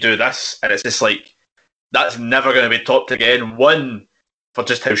don't you do this? And it's just that's never going to be topped again. One, for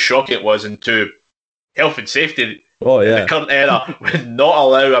just how shocking it was, and two, health and safety. Oh yeah, in the current era would not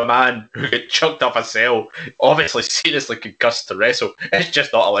allow a man who get chucked off a cell, obviously seriously concussed, to wrestle. It's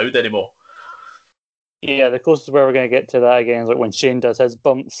just not allowed anymore. Yeah, the closest where we're going to get to that again is when Shane does his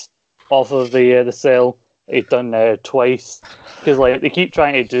bumps off of the cell. He's done twice because they keep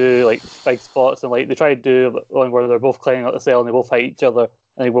trying to do big spots, and they try to do one where they're both climbing up the cell and they both fight each other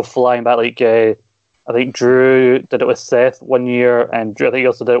and they both flying back. I think Drew did it with Seth one year, and I think he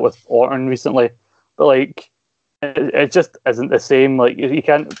also did it with Orton recently. But it just isn't the same. You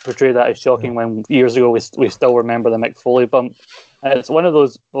can't portray that as shocking when years ago we still remember the Mick Foley bump. And it's one of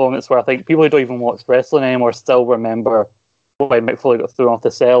those moments where I think people who don't even watch wrestling anymore still remember when Mick Foley got thrown off the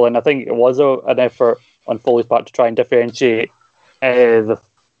cell. And I think it was an effort on Foley's part to try and differentiate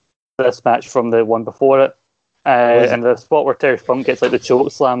this match from the one before it. And the spot where Terry Funk gets the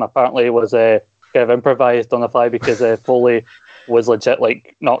choke slam apparently was kind of improvised on the fly because Foley was legit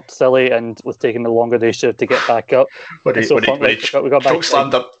like knocked silly and was taking the longer they should to get back up. When he we got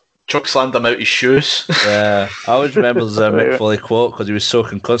back. Choke slammed him out his shoes. Yeah, I always remember the Mick Foley quote because he was so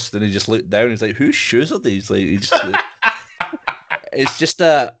concussed and he just looked down. He's like, "Whose shoes are these?" Like, he just, it's just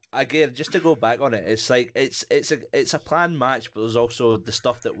again, just to go back on it, it's like it's a planned match, but there's also the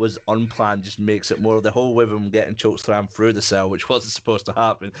stuff that was unplanned just makes it more the whole with him getting choke slammed through the cell, which wasn't supposed to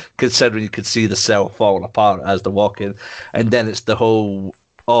happen, considering you could see the cell falling apart as they're walking, and then it's the whole.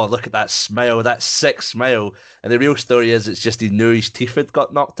 Oh, look at that smile, that sick smile. And the real story is it's just he knew his teeth had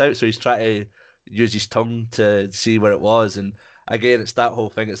got knocked out, so he's trying to use his tongue to see where it was. And again, it's that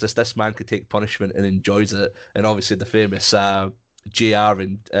whole thing. It's just this man could take punishment and enjoys it. And obviously the famous JR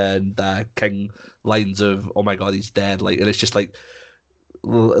and King lines of, oh my God, he's dead. Like, and it's just like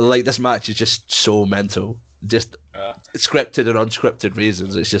this match is just so mental. Just scripted and unscripted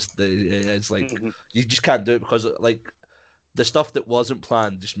reasons. It's just, it's like, you just can't do it because like, the stuff that wasn't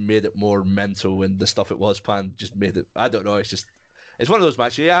planned just made it more mental, and the stuff that was planned just made it. I don't know. It's one of those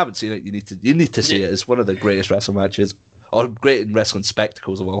matches. You haven't seen it. You need to see it. It's one of the greatest wrestling matches, or great wrestling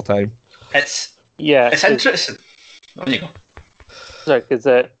spectacles of all time. It's interesting. There you go. Sorry, because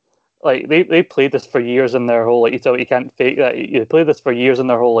like they played this for years in their whole like you can't fake that. You played this for years in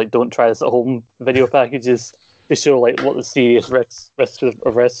their whole like don't try this at home video packages to show like what the serious risks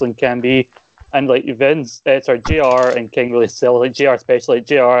of wrestling can be. And like JR and King really sell like JR especially. Like,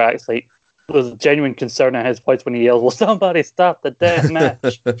 JR actually there was a genuine concern in his voice when he yelled, "Will somebody stop the death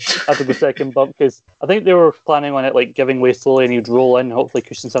match?" after the second bump, because I think they were planning on it like giving way slowly and he'd roll in, hopefully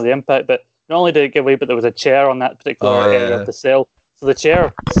cushion some of the impact. But not only did it give way, but there was a chair on that particular area of the cell, so the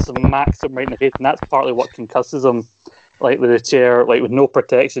chair smacks him right in the face, and that's partly what concusses him. Like with the chair, like with no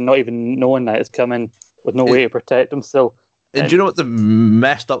protection, not even knowing that it's coming, with no way to protect him. So. And do you know what the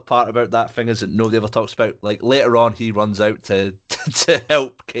messed up part about that thing is that nobody ever talks about? Like later on, he runs out to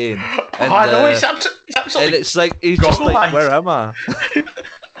help Kane. And, he's absolutely. And it's like he's just like, "Where am I?"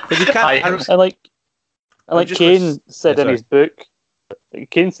 But you can't. And Kane said in his book.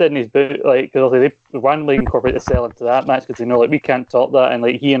 Kane said in his book, like, because they randomly incorporated the cell into that match because they know like we can't top that, and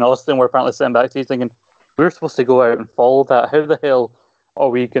like he and Austin were apparently sitting backstage thinking we're supposed to go out and follow that. How the hell are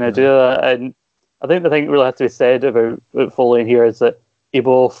we going to do that? And I think the thing that really has to be said about Foley in here is that he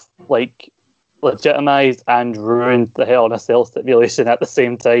both like legitimised and ruined the Hell in a Cell stipulation at the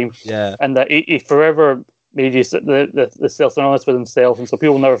same time. Yeah, and that he forever made use of the cell synonymous with himself, and so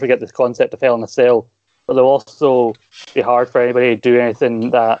people will never forget this concept of Hell in a Cell. But they'll also be hard for anybody to do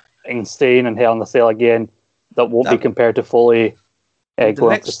anything that insane in Hell in a Cell again that won't be compared to Foley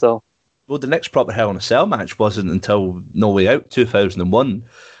going up the cell. Well, the next proper Hell in a Cell match wasn't until No Way Out 2001.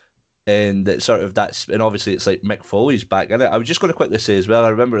 And it's sort of and obviously it's like Mick Foley's back in it. I was just going to quickly say as well, I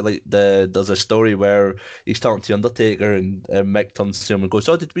remember like there's a story where he's talking to Undertaker and Mick turns to him and goes,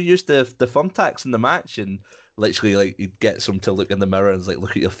 "Oh, did we use the thumbtacks in the match?" And literally like he gets him to look in the mirror and is like,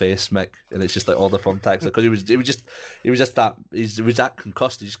 "Look at your face, Mick," and it's just like all the thumbtacks because he was that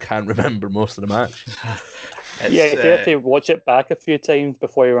concussed he just can't remember most of the match. You have to watch it back a few times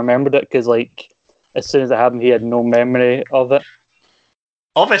before you remembered it because like as soon as it happened, he had no memory of it.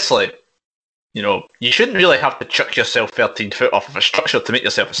 Obviously, you shouldn't really have to chuck yourself 13 foot off of a structure to make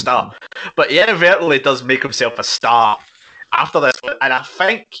yourself a star. But he inadvertently does make himself a star after this one. And I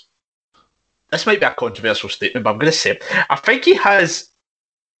think, this might be a controversial statement, but I'm going to say it. I think he has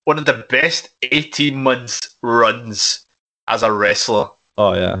one of the best 18 months runs as a wrestler.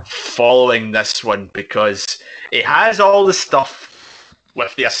 Oh, yeah. Following this one, because he has all the stuff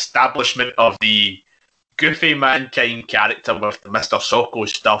with the establishment of the goofy Mankind character with the Mr. Socko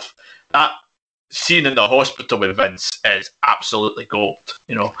stuff. That scene in the hospital with Vince is absolutely gold.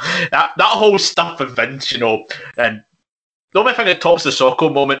 That whole stuff with Vince, and the only thing that tops the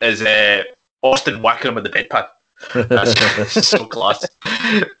Socko moment is Austin whacking him with the bedpan. That's so class.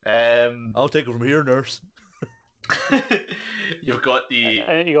 I'll take it from here, nurse. You've got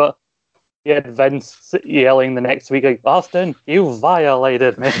you had Vince yelling the next week like, "Austin, you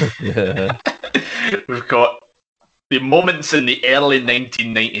violated me." Yeah. We've got the moments in the early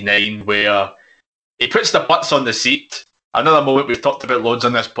 1999 where he puts the butts on the seat. Another moment we've talked about loads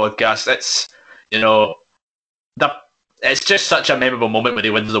on this podcast. It's it's just such a memorable moment when he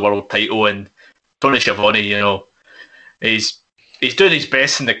wins the world title, and Tony Schiavone, he's doing his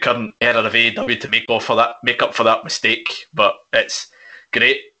best in the current era of AEW to make up for that mistake. But it's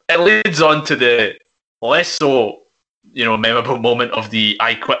great. It leads on to the less so memorable moment of the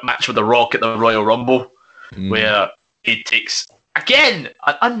I Quit match with The Rock at the Royal Rumble, where he takes, again,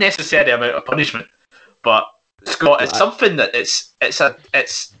 an unnecessary amount of punishment. But Scott, it's something that it's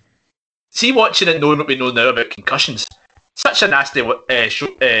see, watching it, knowing what we know now about concussions, such a nasty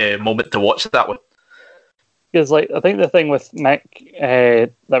moment to watch that one. Because I think the thing with Mick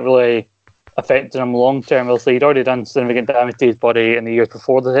that really affected him long term, obviously he'd already done significant damage to his body in the years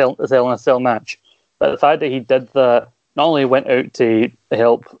before the Hell in a Cell match, but the fact that he did that, not only went out to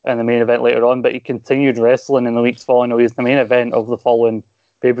help in the main event later on, but he continued wrestling in the weeks following. He was the main event of the following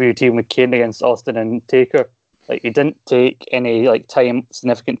pay-per-view team with Kane against Austin and Taker. He didn't take any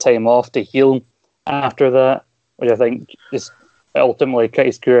significant time off to heal after that, which I think just ultimately cut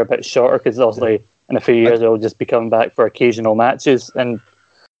his career a bit shorter, because obviously in a few years he'll just be coming back for occasional matches. And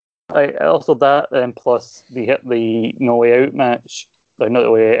also that, and plus the No Way Out match,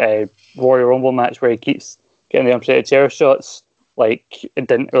 Royal Rumble match where he keeps getting the unprotected chair shots, it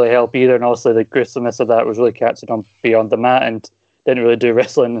didn't really help either. And also the gruesomeness of that was really catching on beyond the mat and didn't really do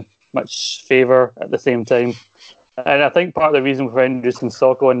wrestling much favour at the same time. And I think part of the reason for introducing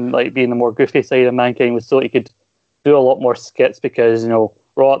Socko and being the more goofy side of Mankind was so he could do a lot more skits, because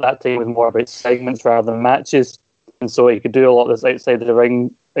Raw at that time was more about segments rather than matches, and so he could do a lot of this outside of the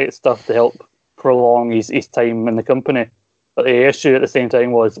ring stuff to help prolong his time in the company. But the issue at the same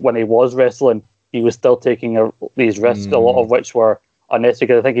time was when he was wrestling, he was still taking these risks, a lot of which were unnecessary,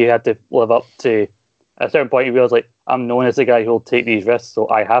 because I think he had to live up to, at a certain point he realised, I'm known as the guy who will take these risks, so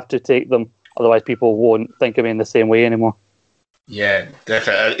I have to take them, otherwise people won't think of me in the same way anymore. Yeah,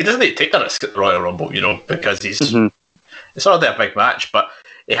 definitely. He doesn't need to take the risk at the Royal Rumble, because he's it's already a big match, but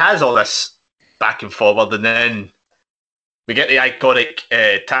he has all this back and forward, and then we get the iconic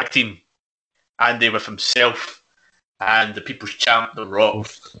tag team, Andy with himself and the People's Champ, The Rock.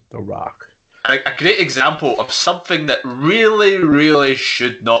 The Rock. A great example of something that really, really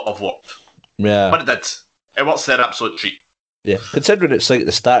should not have worked. Yeah. But it did. It works an absolute treat. Yeah, considering it's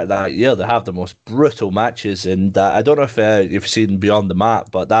the start of that year, they have the most brutal matches, and I don't know if you've seen Beyond the Mat,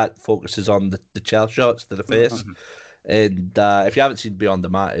 but that focuses on the chair shots to the face. Mm-hmm. And if you haven't seen Beyond the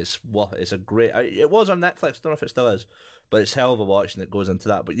Mat, it's a great. It was on Netflix. Don't know if it still is, but it's hell of a watch, and it goes into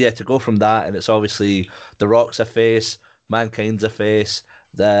that. But yeah, to go from that, and it's obviously The Rock's a face, Mankind's a face.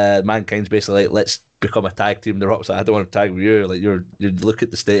 The Mankind's basically let's become a tag team. The Rock's I don't want to tag with you. You look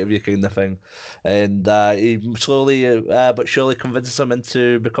at the state of you kind of thing, and he slowly but surely convinces him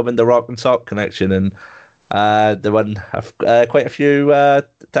into becoming the Rock and Sock connection, and they won quite a few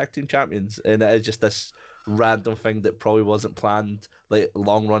tag team champions, and it is just this random thing that probably wasn't planned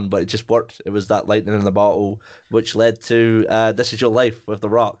long run, but it just worked. It was that lightning in the bottle, which led to This Is Your Life with The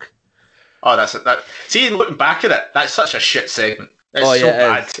Rock. Oh, that's it. See, looking back at it, that's such a shit segment. It's so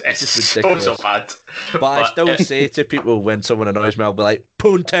bad. It's just so bad. But I still say to people when someone annoys me, I'll be like,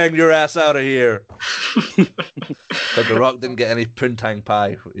 "Poontang your ass out of here." But The Rock didn't get any poontang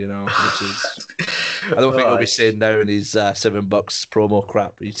pie, which is I don't think he'll be saying now in his $7 promo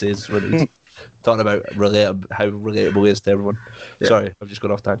crap he says when he's talking about how relatable he is to everyone. Yeah. Sorry, I've just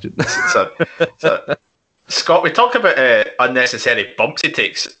gone off tangent. So, Scott, we talk about unnecessary bumps he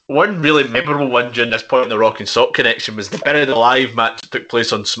takes. One really memorable one during this point in the Rock and Sock connection was the Buried Alive match that took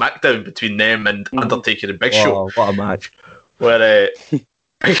place on SmackDown between them and Undertaker and Big Show. What a match. Where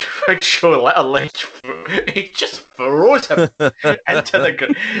Big Show literally he just throws him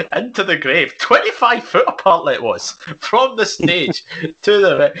into the grave. 25 foot apart it was from the stage to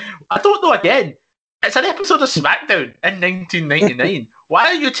the. I don't know. Again, it's an episode of SmackDown in 1999. Why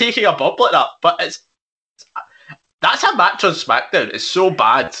are you taking a bump like that? But that's a match on SmackDown. It's so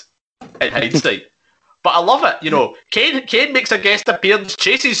bad in hindsight. But I love it. Kane makes a guest appearance,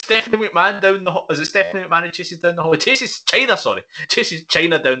 chases Stephanie McMahon down the hall. Is it Stephanie McMahon who chases down the hall? Chases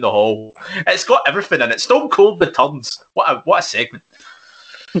Chyna down the hall. It's got everything in it. Stone Cold returns. What a segment.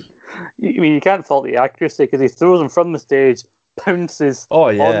 You can't fault the accuracy, because he throws him from the stage, pounces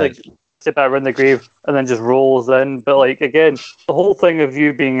on around the grave, and then just rolls in. But again, the whole thing of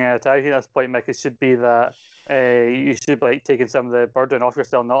you being a tag team at this point, Mick, it should be that you should be taking some of the burden off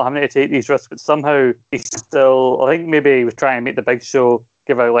yourself, not having to take these risks. But somehow he's still. I think maybe he was trying to make the Big Show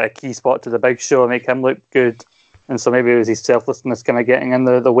give out a key spot to the Big Show and make him look good, and so maybe it was his selflessness kind of getting in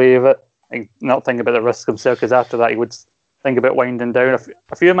the way of it, and not thinking about the risk himself. Because after that, he would think about winding down.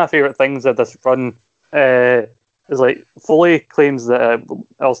 A few of my favourite things of this run is Foley claims that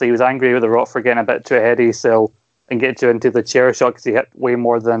also he was angry with The Rock for getting a bit too ahead of himself and getting too into the chair shot because he hit way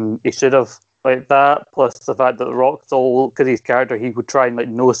more than he should have. That, plus the fact that The Rock's all, because his character, he would try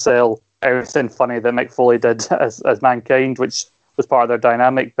and no sell everything funny that Mick Foley did as Mankind, which was part of their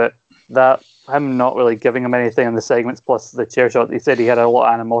dynamic. But that, him not really giving him anything in the segments, plus the chair shot, he said he had a lot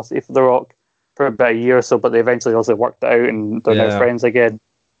of animosity for The Rock for about a year or so, but they eventually also worked it out and they're now friends again.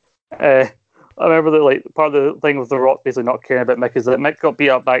 I remember that like part of the thing with The Rock basically not caring about Mick is that Mick got beat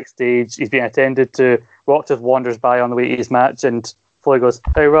up backstage. He's being attended to. Rock just wanders by on the way to his match, and Foley goes,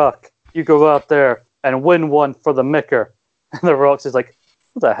 "Hey Rock, you go out there and win one for the Micker." And The Rock's just like,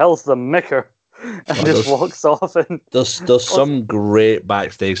 "What the hell's the Micker?" And just walks off. And there's some great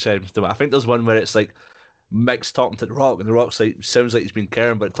backstage segments to it. I think there's one where it's like Mick's talking to The Rock, and The Rock's like sounds like he's been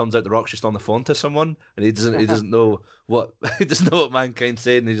caring, but it turns out The Rock's just on the phone to someone, and he doesn't know what Mankind's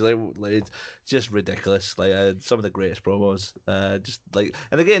saying. And he's like it's just ridiculous. Like some of the greatest promos. Just like,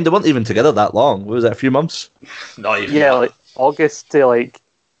 and again, they weren't even together that long. What was it, a few months? Not even. Yeah, like August to like,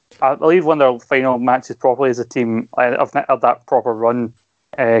 I believe one of their final matches properly as a team of that proper run.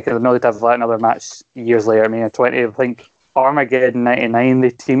 Because I know they'd have another match years later. I mean, in 20, I think Armageddon 99, they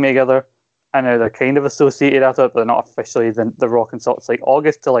team together. I know they're kind of associated after it, but they're not officially the Rock and Sock. It's like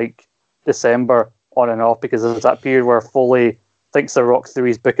August to like December on and off, because there's that period where Foley thinks the Rock threw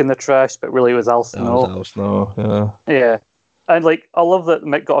his book in the trash, but really it was Al Snow. Al Snow, yeah. Yeah. And like, I love that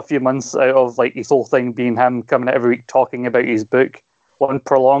Mick got a few months out of like his whole thing being him coming out every week talking about his book. One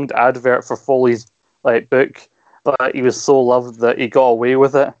prolonged advert for Foley's like book. But he was so loved that he got away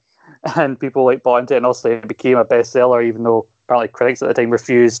with it, and people like bought into it, and also it became a bestseller, even though apparently critics at the time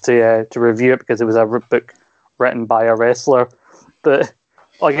refused to review it because it was a book written by a wrestler. But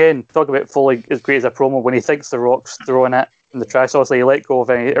again, talk about Foley as great as a promo. When he thinks the Rock's throwing it in the trash, obviously he let go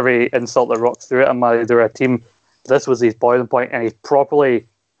of every insult the Rock threw at him while they were a team. This was his boiling point, and he properly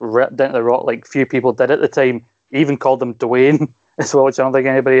ripped into the Rock like few people did at the time. He even called him Dwayne as well, which I don't think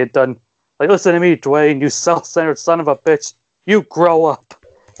anybody had done. Like, listen to me, Dwayne, you self-centered son of a bitch. You grow up.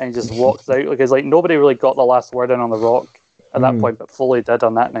 And he just walks out. Because, like, nobody really got the last word in on The Rock at that point, but Foley did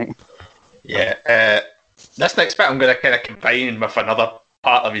on that night. Yeah. This next bit I'm going to kind of combine with another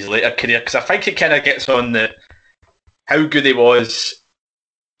part of his later career, because I think it kind of gets on how good he was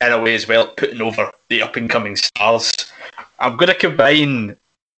in a way as well, putting over the up-and-coming stars. I'm going to combine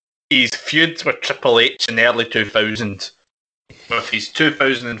his feuds with Triple H in the early 2000s with his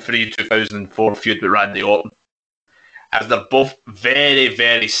 2003-2004 feud with Randy Orton, as they're both very,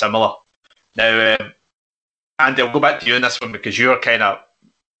 very similar. Now, Andy, I'll go back to you on this one, because you're kind of,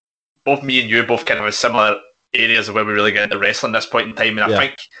 both me and you both kind of in similar areas of where we really get into wrestling at this point in time, and I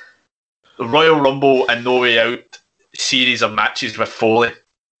think the Royal Rumble and No Way Out series of matches with Foley,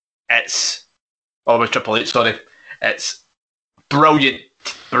 with Triple H, it's brilliant,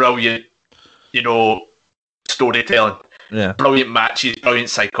 storytelling. Yeah. Brilliant matches, brilliant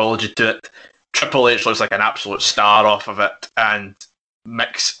psychology to it. Triple H looks like an absolute star off of it, and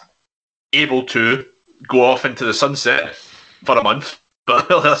Mick's able to go off into the sunset for a month, but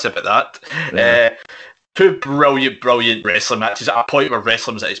that's about that. Yeah. Two brilliant wrestling matches at a point where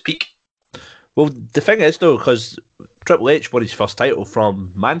wrestling was at its peak. Well, the thing is, though, because Triple H won his first title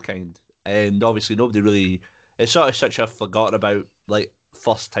from Mankind, and obviously nobody really... It's sort of such a forgotten about, like,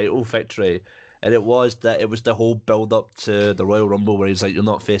 first title victory. And it was the whole build up to the Royal Rumble where he's like, you're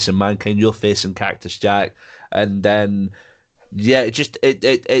not facing Mankind, you're facing Cactus Jack. And then, yeah,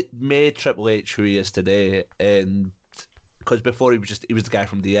 it made Triple H who he is today. And because before he was the guy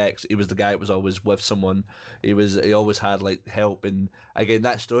from DX, he was the guy that was always with someone. He always had like help. And again,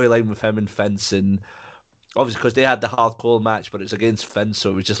 that storyline with him and Vince, and obviously because they had the hardcore match, but it's against Vince,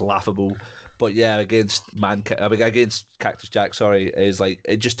 so it was just laughable. But yeah, against Cactus Jack, is like,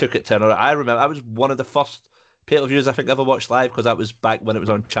 it just took it to another. I remember, I was one of the first pay-per-views I think I ever watched live, because that was back when it was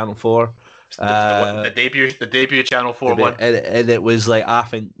on Channel 4. The debut Channel 4 one. And it was like, I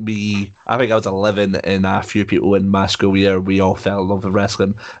think I was 11, and a few people in my school year, we all fell in love with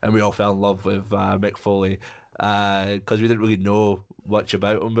wrestling, and we all fell in love with Mick Foley, because we didn't really know much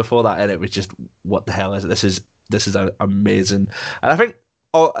about him before that, and it was just, what the hell is it? This is amazing. And I think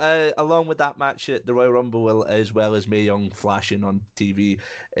along with that match at the Royal Rumble, as well as Mae Young flashing on TV,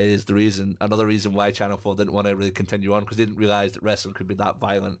 is another reason why Channel 4 didn't want to really continue on, because they didn't realise that wrestling could be that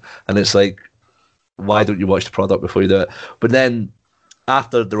violent. And it's like, why don't you watch the product before you do it? But then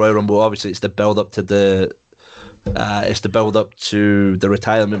after the Royal Rumble, obviously it's the build up to the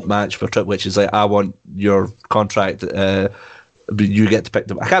retirement match for Triple H. It's like, I want your contract. But you get to pick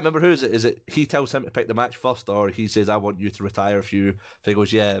them. I can't remember who is it. Is it he tells him to pick the match first, or he says, I want you to retire if you... If he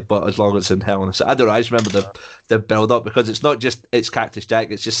goes, yeah, but as long as it's in Hell in a Cell. I don't know, I just remember the build-up, because it's not just, it's Cactus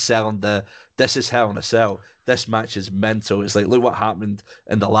Jack, it's just selling this is Hell in a Cell. This match is mental. It's like, look what happened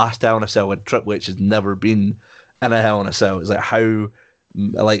in the last Hell in a Cell when Triple H has never been in a Hell in a Cell. It's like, how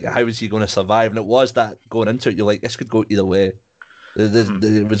is he going to survive? And it was that, going into it, you're like, this could go either way.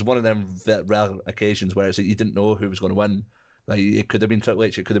 It was one of them rare occasions where it's like, you didn't know who was going to win. Like, it could have been Triple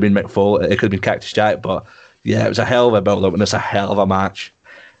H, it could have been Mick Foley, it could have been Cactus Jack, but yeah, it was a hell of a build-up, and it's a hell of a match.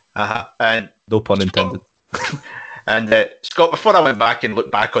 And No pun intended. And Scott, before I went back and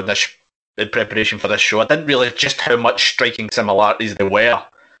looked back on this in preparation for this show, I didn't realise just how much striking similarities there were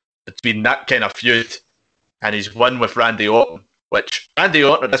between that kind of feud and his win with Randy Orton. Which Randy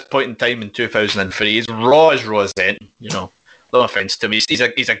Orton at this point in time in 2003 is raw as anything. No offence to me. He's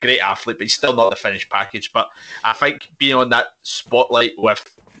a great athlete, but he's still not the finished package. But I think being on that spotlight with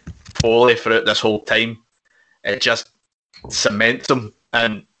Foley throughout this whole time, it just cements him.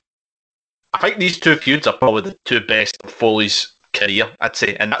 And I think these two feuds are probably the two best of Foley's career, I'd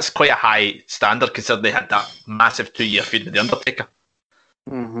say. And that's quite a high standard considering they had that massive 2-year feud with The Undertaker.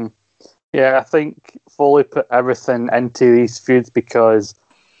 Mm-hmm. Yeah, I think Foley put everything into these feuds because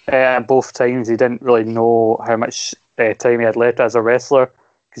both times he didn't really know how much time he had left as a wrestler.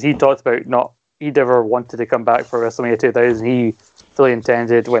 Because he talked about he never wanted to come back for WrestleMania 2000. He fully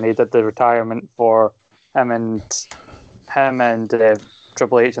intended when he did the retirement for him and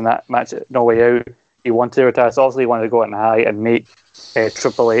Triple H in that match at No Way Out. He wanted to retire, so obviously he wanted to go on high and make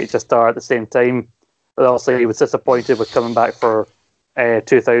Triple H a star at the same time. But obviously he was disappointed with coming back for Mania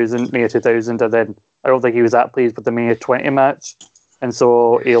 2000, and then I don't think he was that pleased with the Mania 20 match, and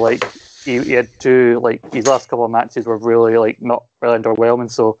so he had to his last couple of matches were really not really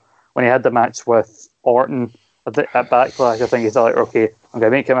underwhelming. So when he had the match with Orton at Backlash, I think he thought, okay, I'm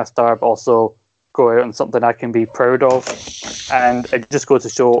going to make him a star, but also go out on something I can be proud of. And it just goes to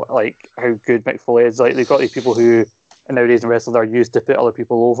show how good Mick Foley is. They've got these people who nowadays in wrestling are used to put other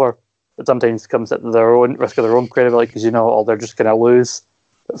people over. But sometimes comes at their own risk of their own credibility because they're just going to lose.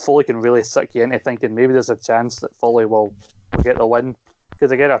 But Foley can really suck you into thinking maybe there's a chance that Foley will get the win.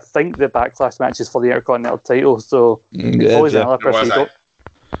 Because again, I think the Backlash match is for the Intercontinental title, so Foley's another person.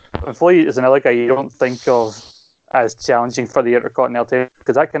 Foley is another guy you don't think of as challenging for the Intercontinental title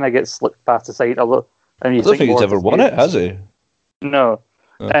because that kind of gets slipped past the side a little. I don't think he's ever won it, has he? No.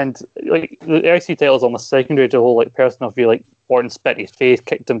 Oh. And the IC title is almost secondary to the whole personal view. Orton spit his face,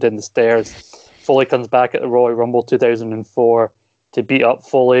 kicked him down the stairs. Foley comes back at the Royal Rumble 2004 to beat up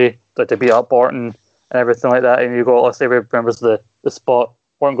Foley, to beat up Orton and everything like that. And you go, let's say everybody remembers the spot.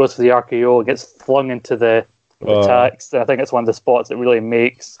 Orton goes for the RKO and gets flung into the tax. And I think it's one of the spots that really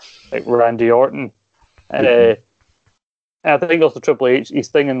makes Randy Orton. And I think also Triple H, his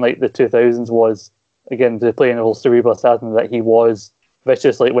thing in the 2000s was, again, to play in the whole cerebral assassin, that he was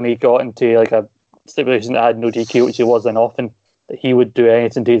vicious. When he got into a stipulation that had no DQ, which he wasn't often, that he would do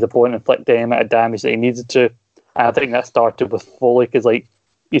anything to his opponent, inflict any amount of damage that he needed to. And I think that started with Foley because,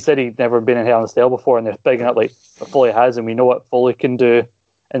 he said he'd never been in Hell in a Cell before, and they're bigging up what Foley has, and we know what Foley can do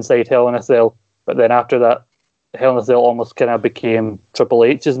inside Hell in a Cell. But then after that, Hell in a Cell almost kind of became Triple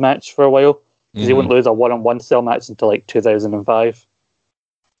H's match for a while because he wouldn't lose a one-on-one cell match until 2005.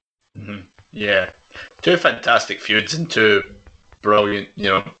 Mm-hmm. Yeah, two fantastic feuds and two brilliant,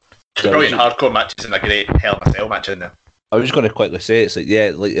 brilliant hardcore matches and a great Hell in a Cell match in there. I was just going to quickly say it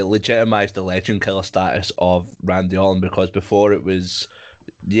legitimised the legend killer status of Randy Orton because before it was,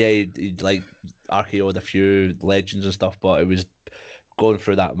 he'd RKO'd a few legends and stuff, but it was going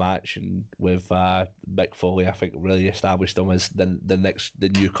through that match and with Mick Foley, I think really established him as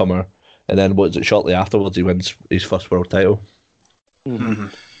the newcomer, and then shortly afterwards he wins his first world title.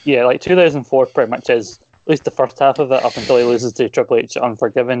 Mm-hmm. Yeah, 2004 pretty much is, at least the first half of it, up until he loses to Triple H at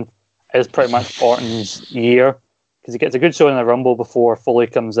Unforgiven, is pretty much Orton's year. Because he gets a good show in the Rumble before Foley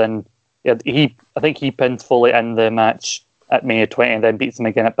comes in. Yeah, I think he pins Foley in the match at Mania 20 and then beats him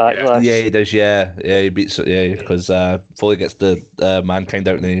again at Backlash. Yeah, he does, yeah. Yeah, he beats it, because Foley gets the Mankind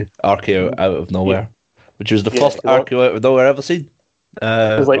out in the RKO out of nowhere, which was the first RKO out of nowhere I've ever seen.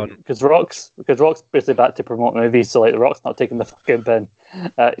 Because Rock's basically back to promote movies, so the Rock's not taking the fucking pin,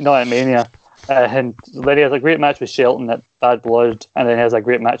 not at Mania. And then he has a great match with Shelton at Bad Blood, and then he has a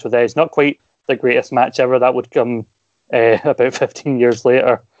great match with Edge. Not quite the greatest match ever. That would come about 15 years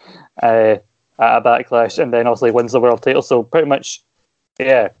later at a Backlash, and then obviously wins the world title. So pretty much,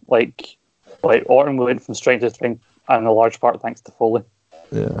 Orton went from strength to strength, and a large part thanks to Foley.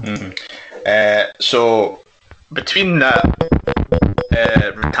 Yeah. Mm-hmm. So between that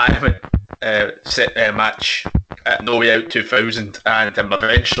retirement match at No Way Out 2000 and him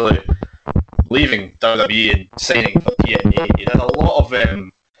eventually leaving WWE and signing for TNA, he had a lot of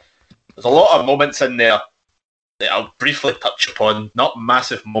there's a lot of moments in there that I'll briefly touch upon. Not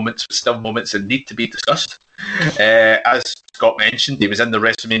massive moments, but still moments that need to be discussed. As Scott mentioned, he was in the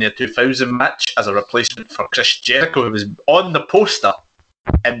WrestleMania 2000 match as a replacement for Chris Jericho, who was on the poster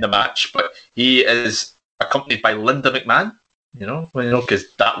in the match, but he is accompanied by Linda McMahon, because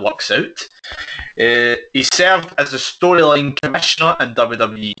that works out. He served as a storyline commissioner in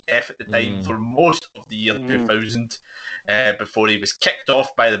WWF at the time for most of the year 2000, before he was kicked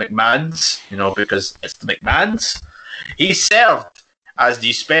off by the McMahons, because it's the McMahons. He served as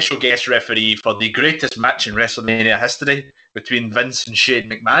the special guest referee for the greatest match in WrestleMania history between Vince and Shane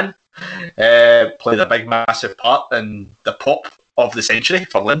McMahon. Played a big, massive part in the pop of the century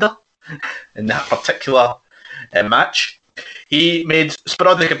for Linda in that particular match. He made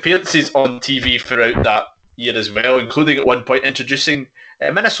sporadic appearances on TV throughout that year as well, including at one point introducing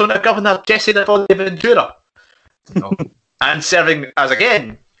Minnesota Governor Jesse the Body Ventura, and serving as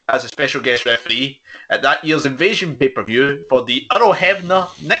a special guest referee at that year's Invasion pay-per-view for the Earl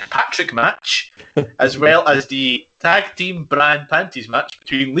Hebner Nick Patrick match, as well as the tag team brand panties match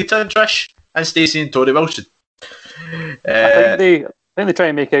between Lita and Trish and Stacey and Tori Wilson. I think they try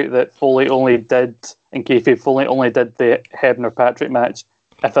and make out that Foley only did the Hebner Patrick match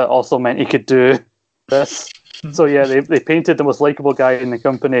if it also meant he could do this. So yeah, they painted the most likable guy in the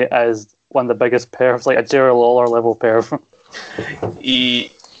company as one of the biggest pervs, like a Jerry Lawler level perv.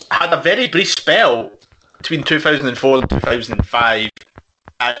 He had a very brief spell between 2004 and 2005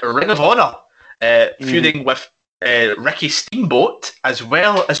 at Ring of Honor, feuding with Ricky Steamboat as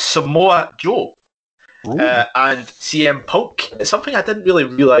well as Samoa Joe and CM Punk. It's something I didn't really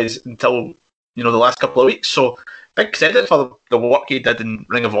realise until the last couple of weeks. So big credit for the work he did in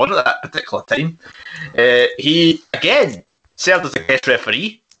Ring of Honor at that particular time. He again served as a guest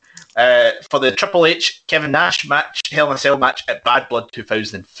referee for the Triple H Kevin Nash match, Hell in a Cell match at Bad Blood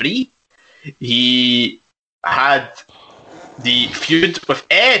 2003. He had the feud with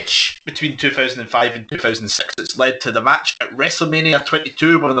Edge between 2005 and 2006 that's led to the match at WrestleMania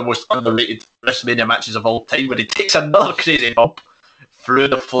 22, one of the most underrated WrestleMania matches of all time, where he takes another crazy bump through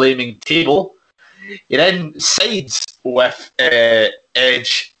the flaming table. He then sides with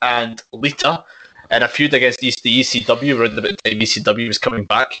Edge and Lita in a feud against the ECW around the time ECW was coming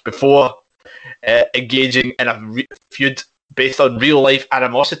back, before engaging in a feud based on real life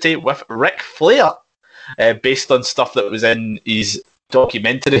animosity with Ric Flair, based on stuff that was in his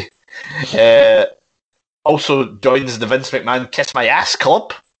documentary. Also joins the Vince McMahon Kiss My Ass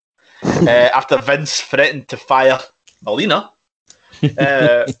Club after Vince threatened to fire Melina.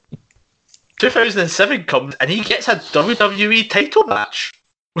 2007 comes and he gets a WWE title match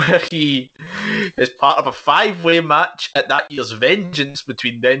where he is part of a 5-way match at that year's Vengeance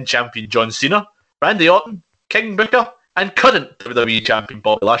between then champion John Cena, Randy Orton, King Booker, and current WWE champion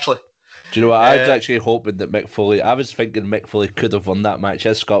Bobby Lashley. Do you know what? I was actually hoping that Mick Foley, I was thinking Mick Foley could have won that match.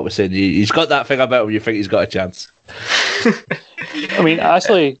 As Scott was saying, he's got that thing about him, you think he's got a chance. I mean,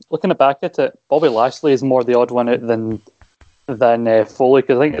 actually, looking back at it, Bobby Lashley is more the odd one out than Foley,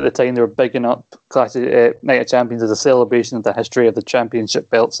 because I think at the time they were bigging up Classic Night of Champions as a celebration of the history of the championship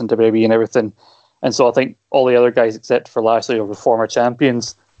belts and WWE and everything. And so I think all the other guys except for Lashley were former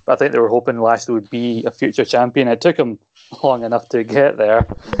champions, but I think they were hoping Lashley would be a future champion. It took him long enough to get there,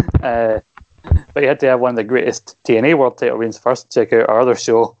 but he had to have one of the greatest TNA World Title reigns first. Check out our other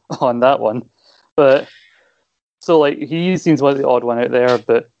show on that one. But so like he seems like the odd one out there,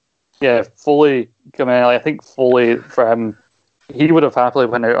 but yeah, Foley coming in, I think Foley, for him, he would have happily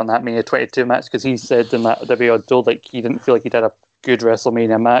went out on that Mania 22 match, because he said in that video told like he didn't feel like he'd had a good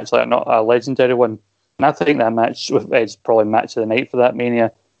WrestleMania match, like not a legendary one. And I think that match with Edge probably match of the night for that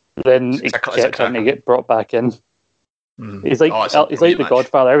Mania. Then he kept trying to get brought back in. He's like the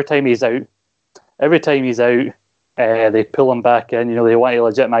Godfather. Every time he's out, they pull him back in. They want to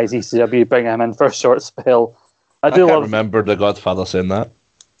legitimize ECW, bring him in for a short spell. I can't remember the Godfather saying that.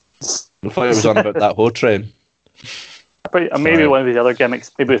 I thought it was on about that whole train. Maybe one of his other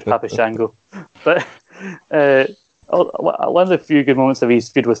gimmicks, maybe with Papa Shango. But one of the few good moments of his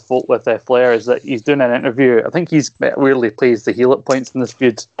feud with Flair is that he's doing an interview. I think he's weirdly plays the heel at points in this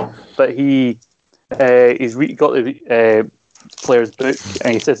feud, but he's got the Flair's book,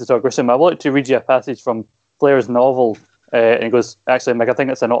 and he says to Todd Grisham, "I'd like to read you a passage from Flair's novel." And he goes, "Actually, Mick, I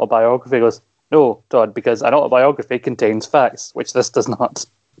think it's an autobiography." He goes, "No, Todd, because an autobiography contains facts, which this does not."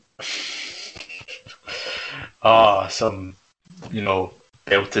 Some,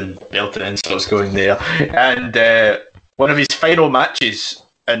 belting insults going there. And one of his final matches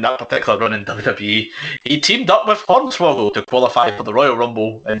in that particular run in WWE, he teamed up with Hornswoggle to qualify for the Royal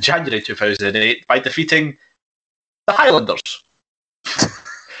Rumble in January 2008 by defeating the Highlanders.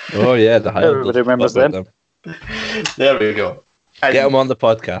 Oh yeah, the Highlanders. Everybody remembers them. There we go. And get them on the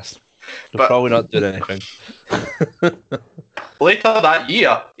podcast. They're probably not doing anything. Later that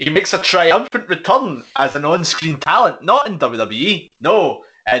year, he makes a triumphant return as an on-screen talent, not in WWE, no,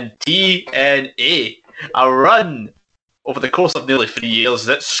 in TNA. A run over the course of nearly 3 years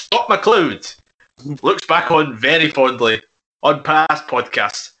that Scott McLeod looks back on very fondly on past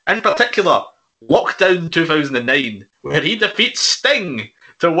podcasts, in particular Lockdown 2009, where he defeats Sting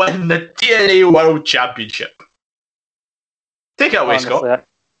to win the TNA World Championship. Take it away, Scott.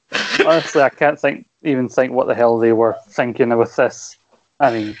 Honestly, I can't even think what the hell they were thinking with this.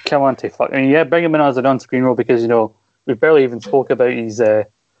 I mean, come on, fuck. I mean, yeah, bring him in as an on-screen role because, you know, we barely even spoke about his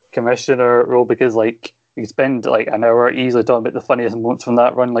commissioner role because, like, you could spend, like, an hour easily talking about the funniest moments from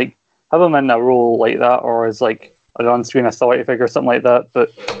that run. Like, have him in a role like that or as, like, an on-screen authority figure or something like that. But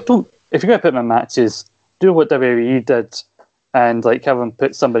if you're going to put him in matches, do what WWE did and, like, have him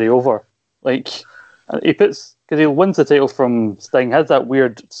put somebody over. Like, because he wins the title from Sting, has that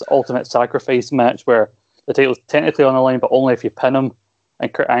weird ultimate sacrifice match where the title's technically on the line, but only if you pin him,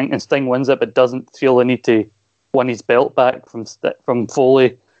 and Sting wins it, but doesn't feel the need to win his belt back from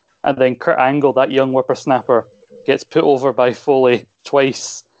Foley, and then Kurt Angle, that young whippersnapper, gets put over by Foley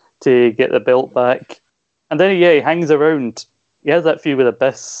twice to get the belt back, and then he hangs around. He has that feud with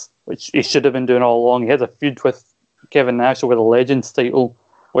Abyss, which he should have been doing all along. He has a feud with Kevin Nash over the Legends title,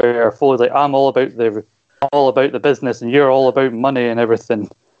 where Foley's like, I'm all about the business and you're all about money and everything.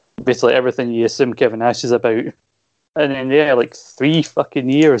 Basically everything you assume Kevin Nash is about. And then, like 3 fucking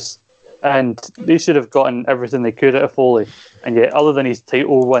years. And they should have gotten everything they could out of Foley. And yet, other than his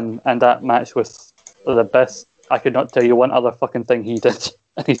title win and that match with the Abyss, I could not tell you one other fucking thing he did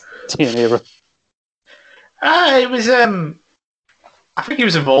in his TNA run. It was, I think he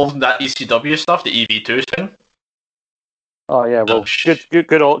was involved in that ECW stuff, the EV2 thing. Oh yeah, well,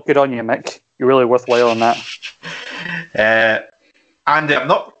 good on you, Mick. You're really worthwhile on that. Andy, I'm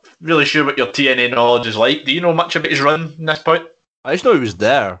not really sure what your TNA knowledge is like. Do you know much about his run in this point? I just know he was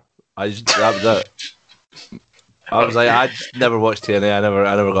there. That was it. I was like, I never watched TNA. I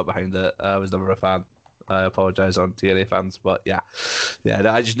never got behind it. I was never a fan. I apologise on TNA fans, but yeah,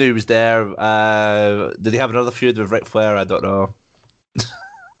 I just knew he was there. Did he have another feud with Ric Flair? I don't know.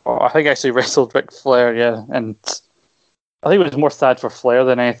 I think I actually wrestled Ric Flair, yeah, and I think it was more sad for Flair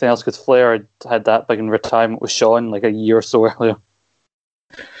than anything else because Flair had that big in retirement with Shawn like a year or so earlier.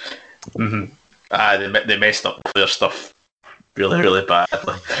 Mm-hmm. They messed up Flair stuff really, really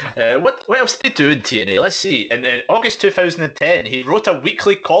badly. What else did he do in TNA? Let's see. In August 2010, he wrote a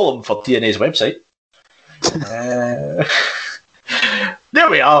weekly column for TNA's website. There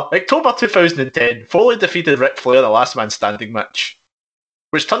we are. October 2010, Foley defeated Ric Flair in a last man standing match,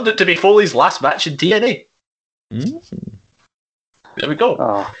 which turned out to be Foley's last match in TNA. There we go.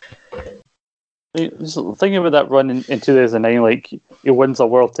 Oh. Just thinking about that run in 2009, like he wins a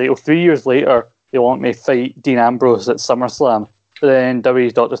world title. 3 years later, they want me to fight Dean Ambrose at SummerSlam. But then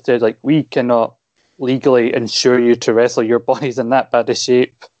WWE's doctor said, like, we cannot legally insure you to wrestle. Your body's in that bad a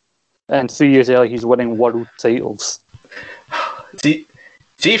shape. And 3 years later, he's winning world titles. See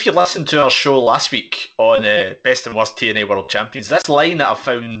if you listened to our show last week on Best and Worst TNA World Champions, this line that I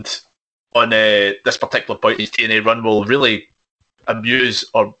found on this particular point in his TNA run will really amuse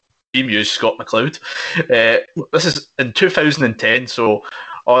or bemuse Scott McLeod. This is in 2010, so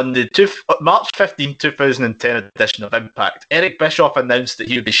on the March 15, 2010 edition of Impact, Eric Bischoff announced that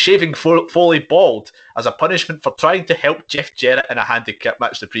he would be shaving Foley bald as a punishment for trying to help Jeff Jarrett in a handicap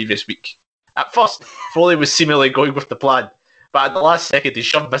match the previous week. At first, Foley was seemingly going with the plan, but at the last second he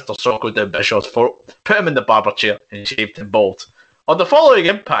shoved Mr. Socko down Bischoff's throat, put him in the barber chair and shaved him bald. On the following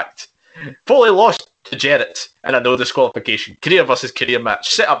Impact, Foley lost to Jarrett in a no disqualification career versus career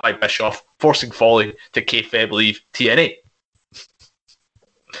match set up by Bischoff, forcing Foley to kayfabe leave TNA.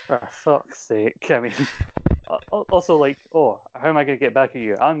 For fuck's sake. I mean, also, like, how am I going to get back at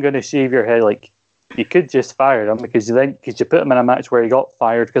you? I'm going to shave your head. Like, you could just fire him because you put him in a match where he got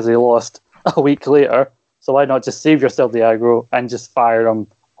fired because he lost a week later. So why not just save yourself the aggro and just fire him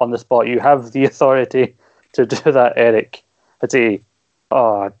on the spot? You have the authority to do that, Eric. I'd say,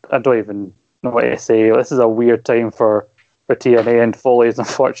 I don't even know what to say. This is a weird time for TNA, and Foley is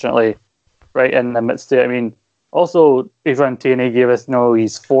unfortunately right in the midst of it. I mean, also, his run TNA gave us,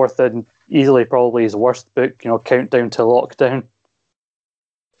 his fourth and easily probably his worst book, Countdown to Lockdown.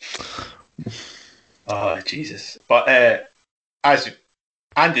 Oh, Jesus. But as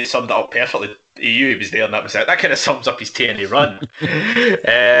Andy summed it up perfectly, he knew he was there and that was it. That kind of sums up his TNA run.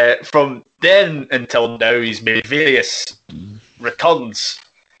 From then until now, he's made various returns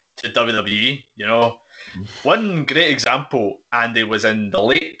to WWE, One great example, Andy, was in the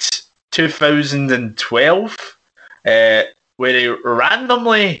late 2012, where he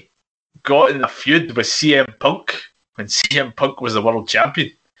randomly got in a feud with CM Punk when CM Punk was the world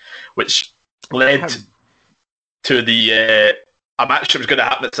champion, which led to a match that was going to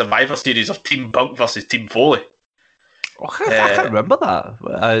happen at Survivor Series of Team Punk versus Team Foley. I can't remember that.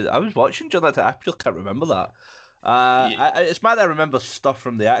 I was watching during that time. I still can't remember that. It's mad I remember stuff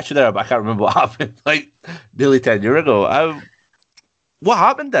from the action there, but I can't remember what happened like nearly 10 years ago. What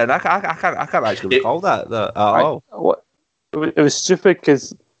happened then? I can't actually recall that at all. It was stupid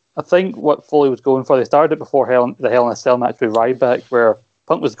because I think what Foley was going for, they started it before the Hell in a Cell match with Ryback, where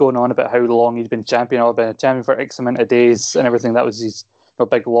Punk was going on about how long he'd been champion, or been a champion for X amount of days and everything. That was his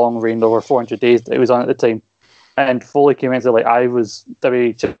big long reign over 400 days that he was on at the time. And Foley came in and said, like, I was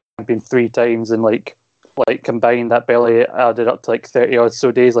WWE champion 3 times, and like combined that belly added up to like 30 odd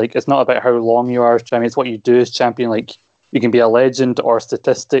so days. Like, it's not about how long you are as champion, it's what you do as champion. Like, you can be a legend or a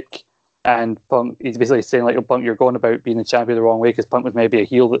statistic. And Punk, he's basically saying, like, oh, Punk, you're going about being the champion the wrong way, because Punk was maybe a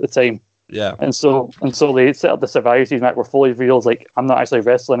heel at the time. Yeah. And so they set up the Survivor Series match where Foley reveals, like, I'm not actually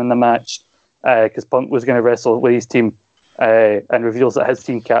wrestling in the match, because Punk was going to wrestle with his team, and reveals that his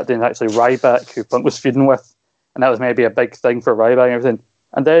team captain is actually Ryback, who Punk was feuding with. And that was maybe a big thing for Ryback and everything.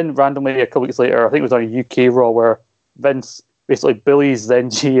 And then randomly, a couple weeks later, I think it was on a UK Raw, where Vince basically bullies then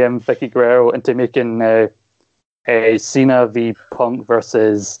GM Vicky Guerrero into making Cena v Punk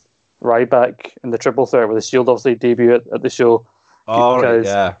versus Ryback in the triple threat, where the Shield obviously debut at the show. Oh, right,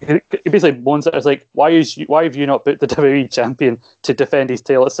 yeah. He basically moans at us like, why have you not booked the WWE champion to defend his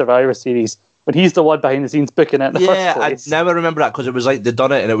tail at Survivor Series when he's the one behind the scenes booking it in the first place? I never remember that, because it was like they'd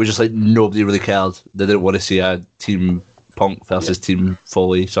done it and it was just like nobody really cared. They didn't want to see a Team Punk versus Team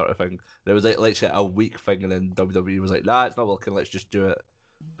Foley sort of thing. There was like a weak thing, and then WWE was like, nah, it's not working, let's just do it.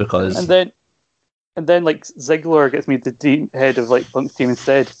 Because And then like Ziggler gets made the head of like Punk's team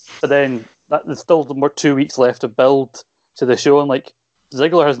instead. But then there's still more 2 weeks left to build to the show, and like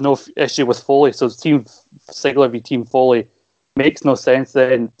Ziggler has no issue with Foley, so Team Ziggler v Team Foley makes no sense.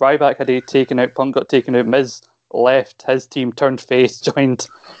 Then Ryback had taken out, Punk got taken out, Miz left, his team turned face, joined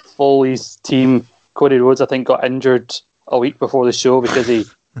Foley's team. Cody Rhodes, I think, got injured a week before the show because he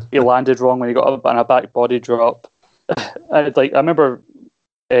landed wrong when he got up on a back body drop. I remember.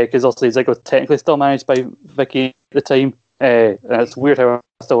 Because obviously Ziggler was technically still managed by Vicky at the time. And it's weird how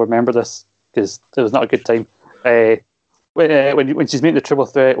I still remember this, because it was not a good time. When she's making the triple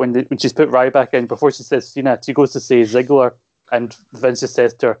threat, when she's put Ryback in, before she says Cena, she goes to say Ziggler, and Vince just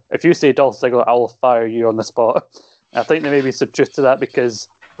says to her, if you say Dolph Ziggler, I will fire you on the spot. And I think there may be some truth to that, because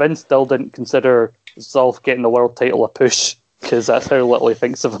Vince still didn't consider Dolph getting the world title a push, because that's how little he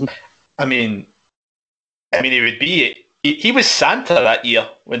thinks of him. I mean, he would be... He was Santa that year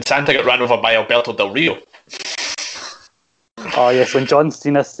when Santa got run over by Alberto Del Rio. Oh yes, when John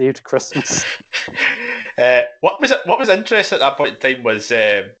Cena saved Christmas. What was interesting at that point in time was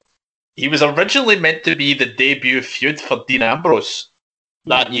he was originally meant to be the debut feud for Dean Ambrose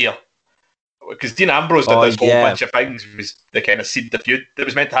that year, because Dean Ambrose did this whole bunch of things. They kind of seeded the feud that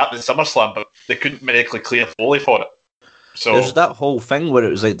was meant to happen in SummerSlam, but they couldn't medically clear Foley for it. So there's that whole thing where it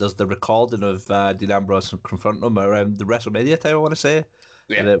was like there's the recording of Dean Ambrose confronting him around the WrestleMania time, I want to say.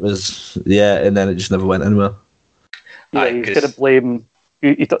 Yeah. And it was, and then it just never went anywhere. Yeah, he was going to blame,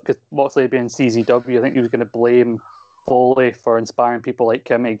 because Moxley being CZW, I think he was going to blame Foley for inspiring people like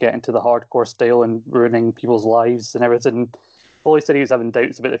him to get into the hardcore style and ruining people's lives and everything. Foley said he was having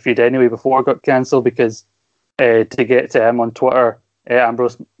doubts about the feud anyway before it got cancelled, because to get to him on Twitter,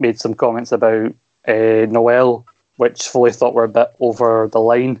 Ambrose made some comments about Noel, which Foley thought were a bit over the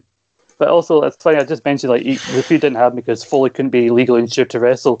line. But also, it's funny, I just mentioned, like, the feud didn't happen because Foley couldn't be legally insured to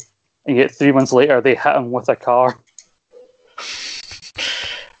wrestle, and yet 3 months later, they hit him with a car.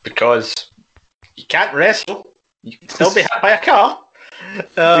 Because you can't wrestle, you can still be hit by a car.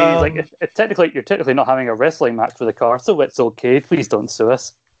 You're technically not having a wrestling match with a car, so it's okay, please don't sue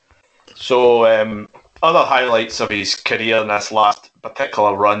us. So, other highlights of his career in this last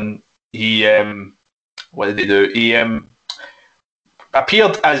particular run, he... what did he do? He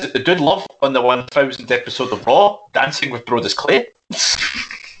appeared as Dude Love on the 1000th episode of Raw, Dancing with Brodus Clay.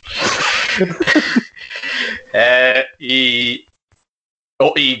 He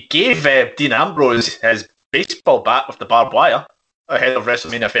gave Dean Ambrose his baseball bat with the barbed wire ahead of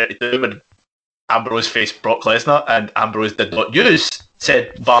WrestleMania 32 when Ambrose faced Brock Lesnar, and Ambrose did not use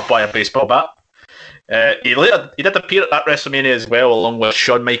said barbed wire baseball bat. He did appear at that WrestleMania as well, along with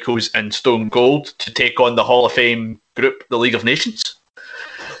Shawn Michaels and Stone Cold, to take on the Hall of Fame group, the League of Nations.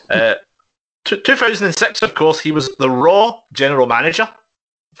 2006, of course, he was the Raw general manager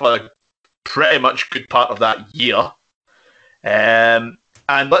for a pretty much good part of that year. And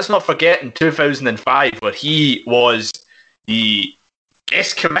let's not forget in 2005, where he was the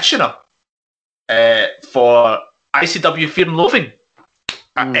guest commissioner for ICW Fear and Loathing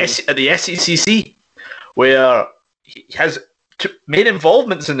at the SECC, where his main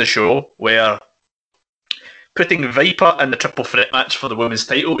involvements in the show were putting Viper in the triple threat match for the women's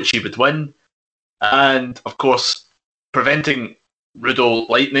title, which he would win, and of course preventing Rudo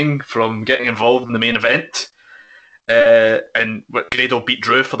Lightning from getting involved in the main event. And Grado beat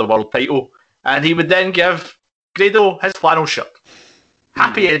Drew for the world title, and he would then give Grado his flannel shirt.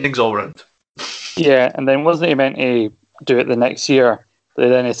 Happy endings all round. Yeah, and then wasn't he meant to do it the next year? But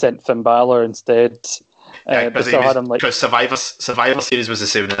then he sent Finn Balor instead. Because Survivor Series was the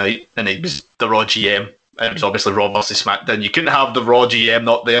same night, and he was the Raw GM, and it was obviously Raw vs SmackDown. You couldn't have the Raw GM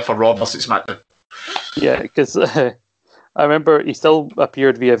not there for Raw vs SmackDown. Yeah, because I remember he still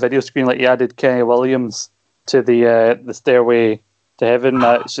appeared via video screen, like he added Kenny Williams to the Stairway to Heaven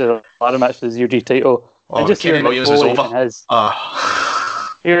match, a ladder match for the UG title. And just Kenny Williams was over.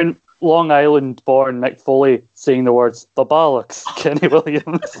 Hearing Long Island-born Mick Foley saying the words "the bollocks," Kenny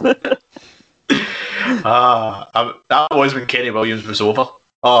Williams. That was when Kenny Williams was over.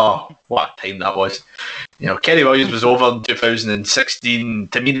 Oh, what a time that was. Kenny Williams was over in 2016.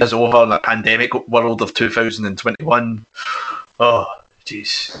 Tamina's over in the pandemic world of 2021. Oh,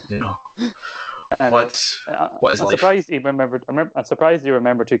 jeez. What is life? I'm surprised he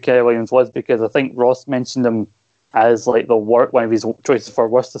remembered who Kenny Williams was, because I think Ross mentioned him as like one of his choices for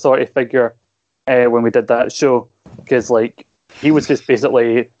worst authority figure when we did that show, because like he was just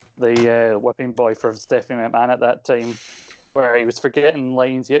basically the whipping boy for Stephanie McMahon at that time, where he was forgetting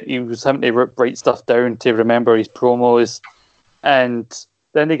lines, yet he was having to write stuff down to remember his promos, and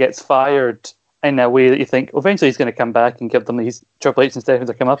then he gets fired in a way that you think eventually he's going to come back and give them these Triple H and Stephanie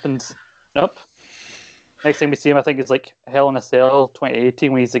to come up, and nope. Next time we see him, I think it's like Hell in a Cell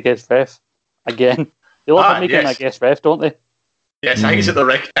 2018 when he's the guest ref again. They love making him a guest ref, don't they? Yes, I think he's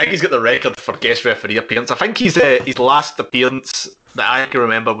got the record for guest referee appearance. I think his last appearance that I can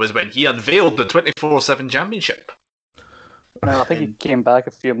remember was when he unveiled the 24/7 championship. No, I think he came back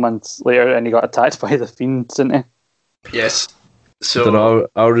a few months later and he got attacked by the Fiend, didn't he? Yes. So I don't know,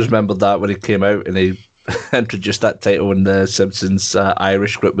 I always remember that when he came out and he introduced that title when the Simpsons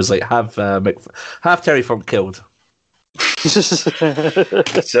Irish group was like, have Terry Funk killed.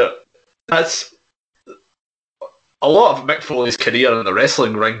 So that's a lot of Mick Foley's career in the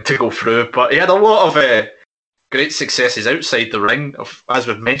wrestling ring to go through, but he had a lot of great successes outside the ring. As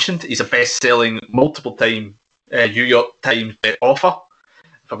we've mentioned, he's a best-selling, multiple-time New York Times author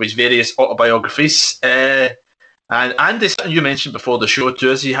for his various autobiographies. And as you mentioned before the show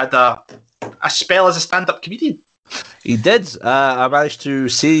too, is he had a spell as a stand-up comedian. He did. I managed to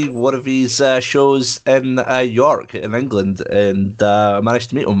see one of his shows in York, in England, and I managed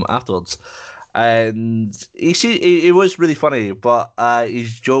to meet him afterwards. And he was really funny, but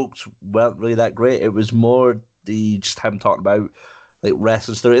his jokes weren't really that great. It was more just him talking about like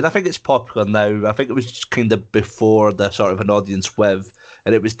wrestling story, and I think it's popular now. I think it was just kind of before the sort of an audience with,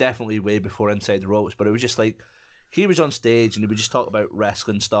 and it was definitely way before Inside the Ropes. But it was just like he was on stage and he would just talk about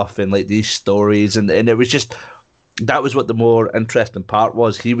wrestling stuff and like these stories, and it was just, that was what the more interesting part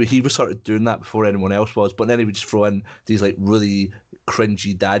was. He was sort of doing that before anyone else was, but then he would just throw in these like really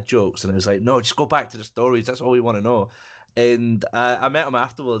cringy dad jokes, and I was like, no, just go back to the stories. That's all we want to know. And I met him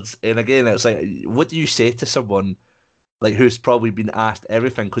afterwards, and again, it was like, what do you say to someone like who's probably been asked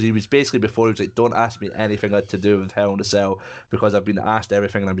everything? Because he was basically, before, he was like, don't ask me anything to do with Hell in a Cell, because I've been asked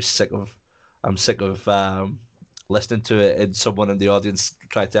everything and I'm sick of listening to it. And someone in the audience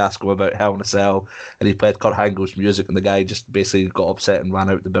tried to ask him about Hell in a Cell, and he played Kurt Angle's music, and the guy just basically got upset and ran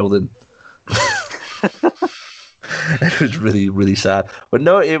out the building. It was really, really sad. But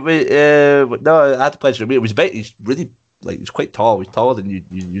no, it was I had the pleasure to meet him. He's really, like, he's quite tall. He's taller than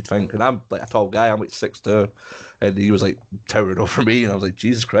you'd think, and I'm like a tall guy. I'm like 6'2", and he was like towering over me, and I was like,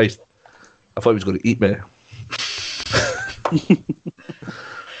 Jesus Christ! I thought he was going to eat me.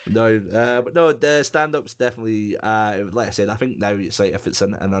 But no, the stand-up's definitely, like I said, I think now it's like if it's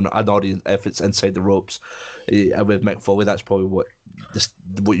in an audience, if it's Inside the Ropes with Mick Foley, that's probably what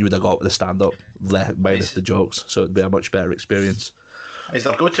you would have got with the stand-up, minus the jokes, so it'd be a much better experience. He's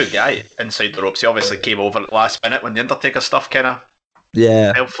their go-to guy Inside the Ropes. He obviously came over at the last minute when the Undertaker stuff kind of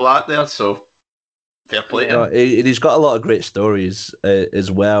fell flat there, so fair play to him. He's got a lot of great stories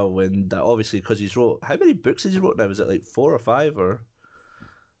as well, and obviously because he's wrote, how many books has he wrote now? Is it like 4 or 5 or?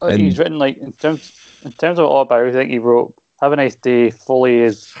 He's written, like, in terms of autobiography, I think he wrote Have a Nice Day, Foley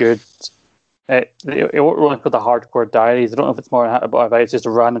is good. It wrote one called The Hardcore Diaries. I don't know if it's more about it's just a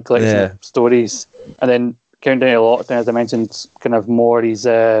random collection of stories. And then Countdown to Lockdown, as I mentioned, kind of more he's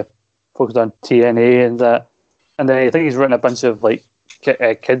focused on TNA and that. And then I think he's written a bunch of like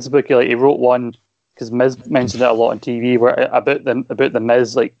kids' book. Like, he wrote one, because Miz mentioned it a lot on TV, where about the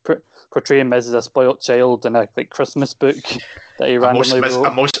Miz, like portraying Miz as a spoiled child in a like Christmas book that he randomly wrote.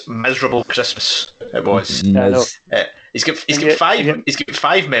 A most miserable Christmas. It was. Yeah, I know. He's got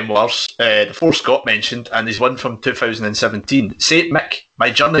five memoirs. The four Scott mentioned, and there's one from 2017. Saint Mick: My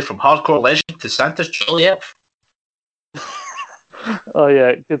Journey from Hardcore Legend to Santa's Jolly Elf. Oh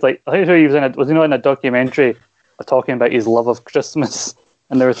yeah, it's like I think he was not in a documentary talking about his love of Christmas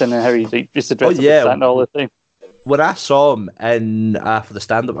and everything, and how he used to dress up as Santa all the time. When I saw him in for the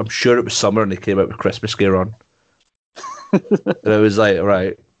stand-up, I'm sure it was summer, and he came out with Christmas gear on. And it was like,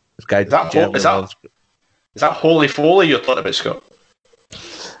 right, this guy. Is that Holy Foley you're talking about, Scott?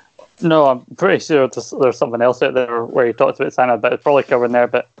 No, I'm pretty sure there's something else out there where he talks about Santa, but it's probably covered in there.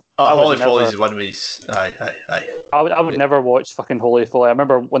 But Holy Foley is one of these. Aye. I would never watch fucking Holy Foley. I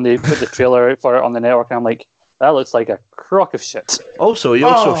remember when they put the trailer out for it on the network, and I'm like, that looks like a crock of shit. Also,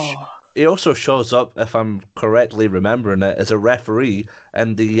 he also shows up, if I'm correctly remembering it, as a referee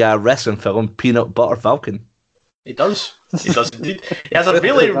in the wrestling film Peanut Butter Falcon. He does. He does indeed. He has a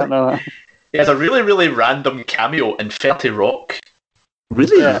really random cameo in 30 Rock.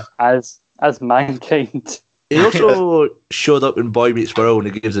 Really? Yeah, as Mankind. He also showed up in Boy Meets World,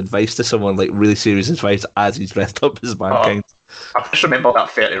 and he gives advice to someone, like really serious advice, as he's dressed up as Mankind. I just remember that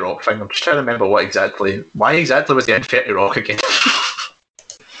 30 Rock thing. I'm just trying to remember why exactly was he in 30 Rock again?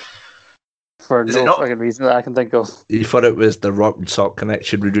 For no fucking reason that I can think of. You thought it was the Rock and Sock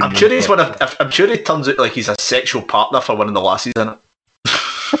connection. I'm sure he's I'm sure he turns out like he's a sexual partner for one of the lassies in it.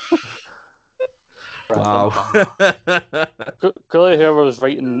 Wow. Clearly, whoever was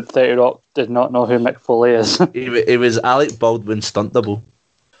writing 30 Rock did not know who Mick Foley is. It was Alec Baldwin's stunt double.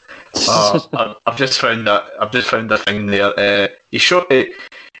 I've just found a thing there. He showed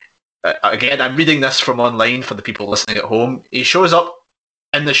again. I'm reading this from online for the people listening at home. He shows up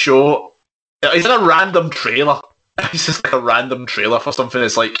in the show. He's in a random trailer. It's just like a random trailer for something.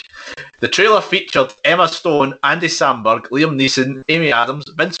 It's like the trailer featured Emma Stone, Andy Samberg, Liam Neeson, Amy Adams,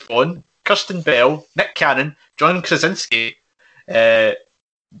 Vince Vaughn, Kirsten Bell, Nick Cannon, John Krasinski, what's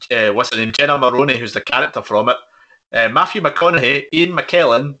her name, Jenna Maroney, who's the character from it, Matthew McConaughey, Ian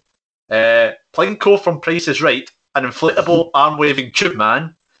McKellen, Plinko from Price is Right, an inflatable arm-waving tube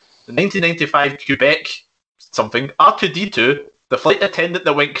man, the 1995 Quebec something, R2-D2, the flight attendant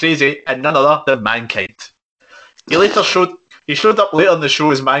that went crazy, and none other than Mankind. He showed up later in the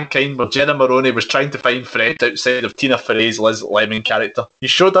show as Mankind, where Jenna Maroney was trying to find friends outside of Tina Fey's Liz Lemon character. He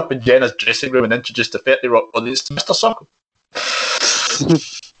showed up in Jenna's dressing room and introduced the 30 Rock audience to Mr. Circle.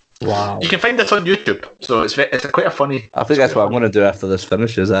 Wow. You can find this on YouTube, so it's quite a funny... I think that's what I'm going to do after this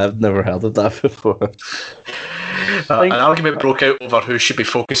finishes. I've never heard of that before. An argument broke out over who should be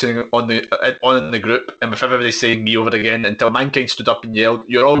focusing on the group, and with everybody saying me over again, until Mankind stood up and yelled,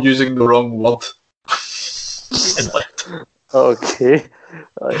 "You're all using the wrong word." Okay.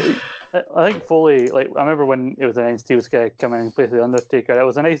 I think Foley, like, I remember when it was announced he was going to come in and play The Undertaker, it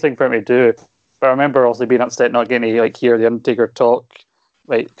was a nice thing for him to do, but I remember also being upset not getting to hear The Undertaker talk,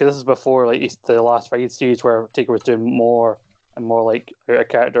 like, because this is before the last Fight series where Taker was doing more and more like out of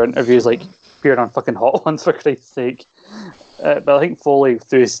character interviews, like appearing on fucking Hot Ones for Christ's sake. But I think Foley,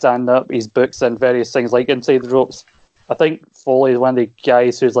 through his stand-up, his books and various things like Inside the Ropes, I think Foley is one of the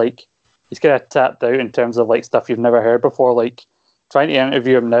guys who's like, he's kind of tapped out in terms of like stuff you've never heard before. Like trying to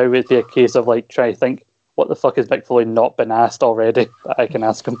interview him now would be a case of like trying to think, what the fuck has Mick Foley not been asked already that I can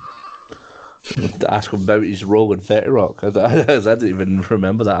ask him? To ask him about his role in 30 Rock. I didn't even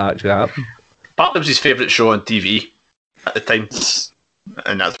remember that actually happened. Partly was his favourite show on TV at the time,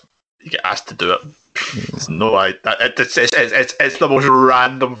 and that's, you get asked to do it. It's the most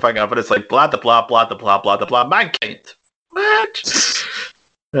random thing ever. It's like blah blah blah blah blah blah blah. Mankind. What?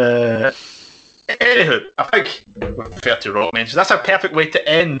 Anywho, I think 30 Rock mentions that's a perfect way to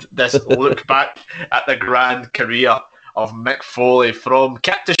end this look back at the grand career of Mick Foley, from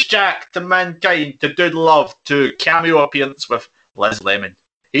Cactus Jack to Mankind to Dude Love to cameo appearance with Liz Lemon.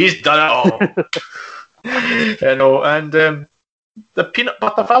 He's done it all. And the Peanut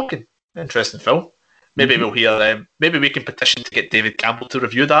Butter Falcon. Interesting film. Maybe we'll hear. Maybe we can petition to get David Campbell to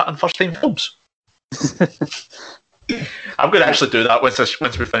review that on First Time Films. I'm going to actually do that once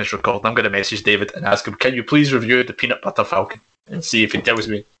we finish recording. I'm going to message David and ask him, can you please review the Peanut Butter Falcon, and see if he tells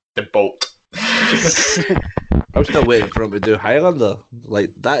me the bolt. I'm still waiting for him to do Highlander.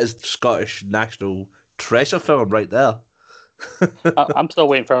 Like, that is Scottish national treasure film right there. I'm still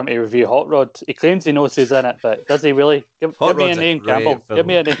waiting for him to review Hot Rod. He claims he knows who's in it, but does he really? Give me a name, Campbell. Film. Give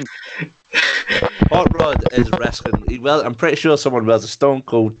me a name. Hot Rod is wrestling. Well, I'm pretty sure someone wears a Stone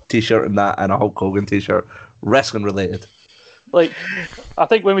Cold t-shirt and a Hulk Hogan t-shirt, wrestling related. Like, I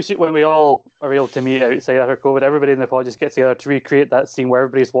think when we all are able to meet outside after COVID, everybody in the pod just gets together to recreate that scene where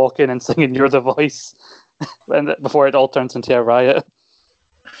everybody's walking and singing "You're the Voice," and before it all turns into a riot.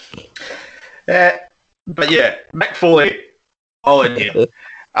 But yeah, Mick Foley, all in here.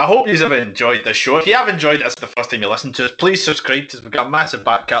 I hope you have enjoyed this show. If you have enjoyed this the first time you listen to us, please subscribe to us. We've got a massive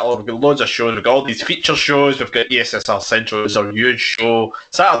back catalogue. We've got loads of shows. We've got all these feature shows. We've got ESSR Central, which is our huge show.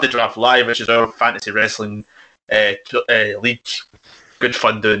 Saturday Draft Live, which is our fantasy wrestling league. Good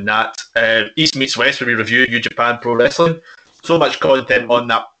fun doing that. East Meets West, where we review New Japan Pro Wrestling. So much content on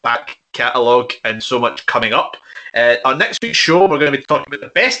that back catalogue and so much coming up. Our next week's show, we're going to be talking about the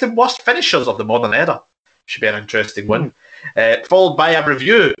best and worst finishers of the modern era. Should be an interesting one. Followed by a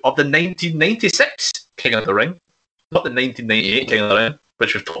review of the 1996 King of the Ring. Not the 1998 King of the Ring,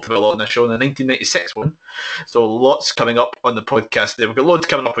 which we've talked about a lot on the show, the 1996 one. So lots coming up on the podcast there. We've got loads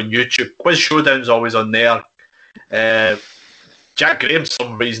coming up on YouTube. Quiz Showdown's always on there. Jack Graham's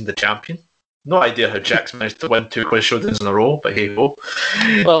some reason the champion. No idea how Jack's managed to win 2 Quiz Showdowns in a row, but hey ho.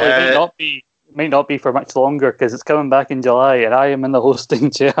 Well, it may not be for much longer because it's coming back in July and I am in the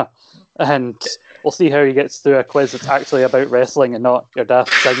hosting chair. And we'll see how he gets through a quiz that's actually about wrestling and not your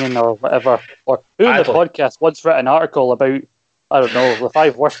daft singing or whatever. Or who in the podcast once wrote an article about, I don't know, the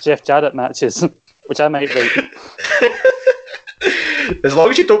 5 worst Jeff Jarrett matches, which I might write. As long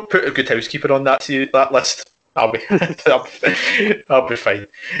as you don't put a Good Housekeeper on that list, I'll be fine.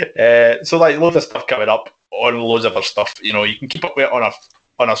 So like loads of stuff coming up on loads of other stuff. You know, you can keep up with it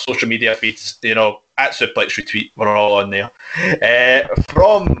on our social media feeds. You know, at Suplex Retweet, we're all on there.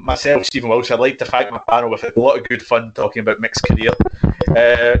 From myself, Stephen Wilson, I'd like to thank my panel. We've had a lot of good fun talking about Mick's career.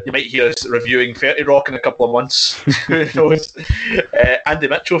 You might hear us reviewing 30 Rock in a couple of months. Who knows? Andy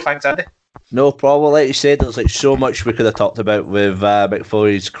Mitchell, thanks, Andy. No problem. Like you said, there's like so much we could have talked about with Mick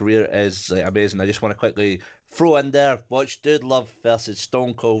Foley's career is like, amazing. I just want to quickly throw in there, watch Dude Love versus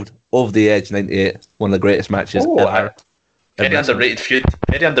Stone Cold Over the Edge 98, one of the greatest matches ever. Very underrated feud.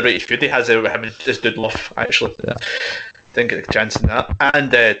 Very underrated feud he has him and this Dude Love, actually. Yeah. Didn't get a chance in that.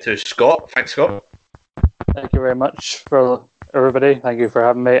 And to Scott, thanks Scott. Thank you very much for everybody. Thank you for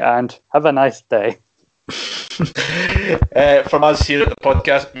having me and have a nice day. From us here at the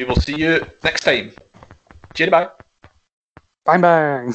podcast, we will see you next time. Cheerio, bye. Bang bang.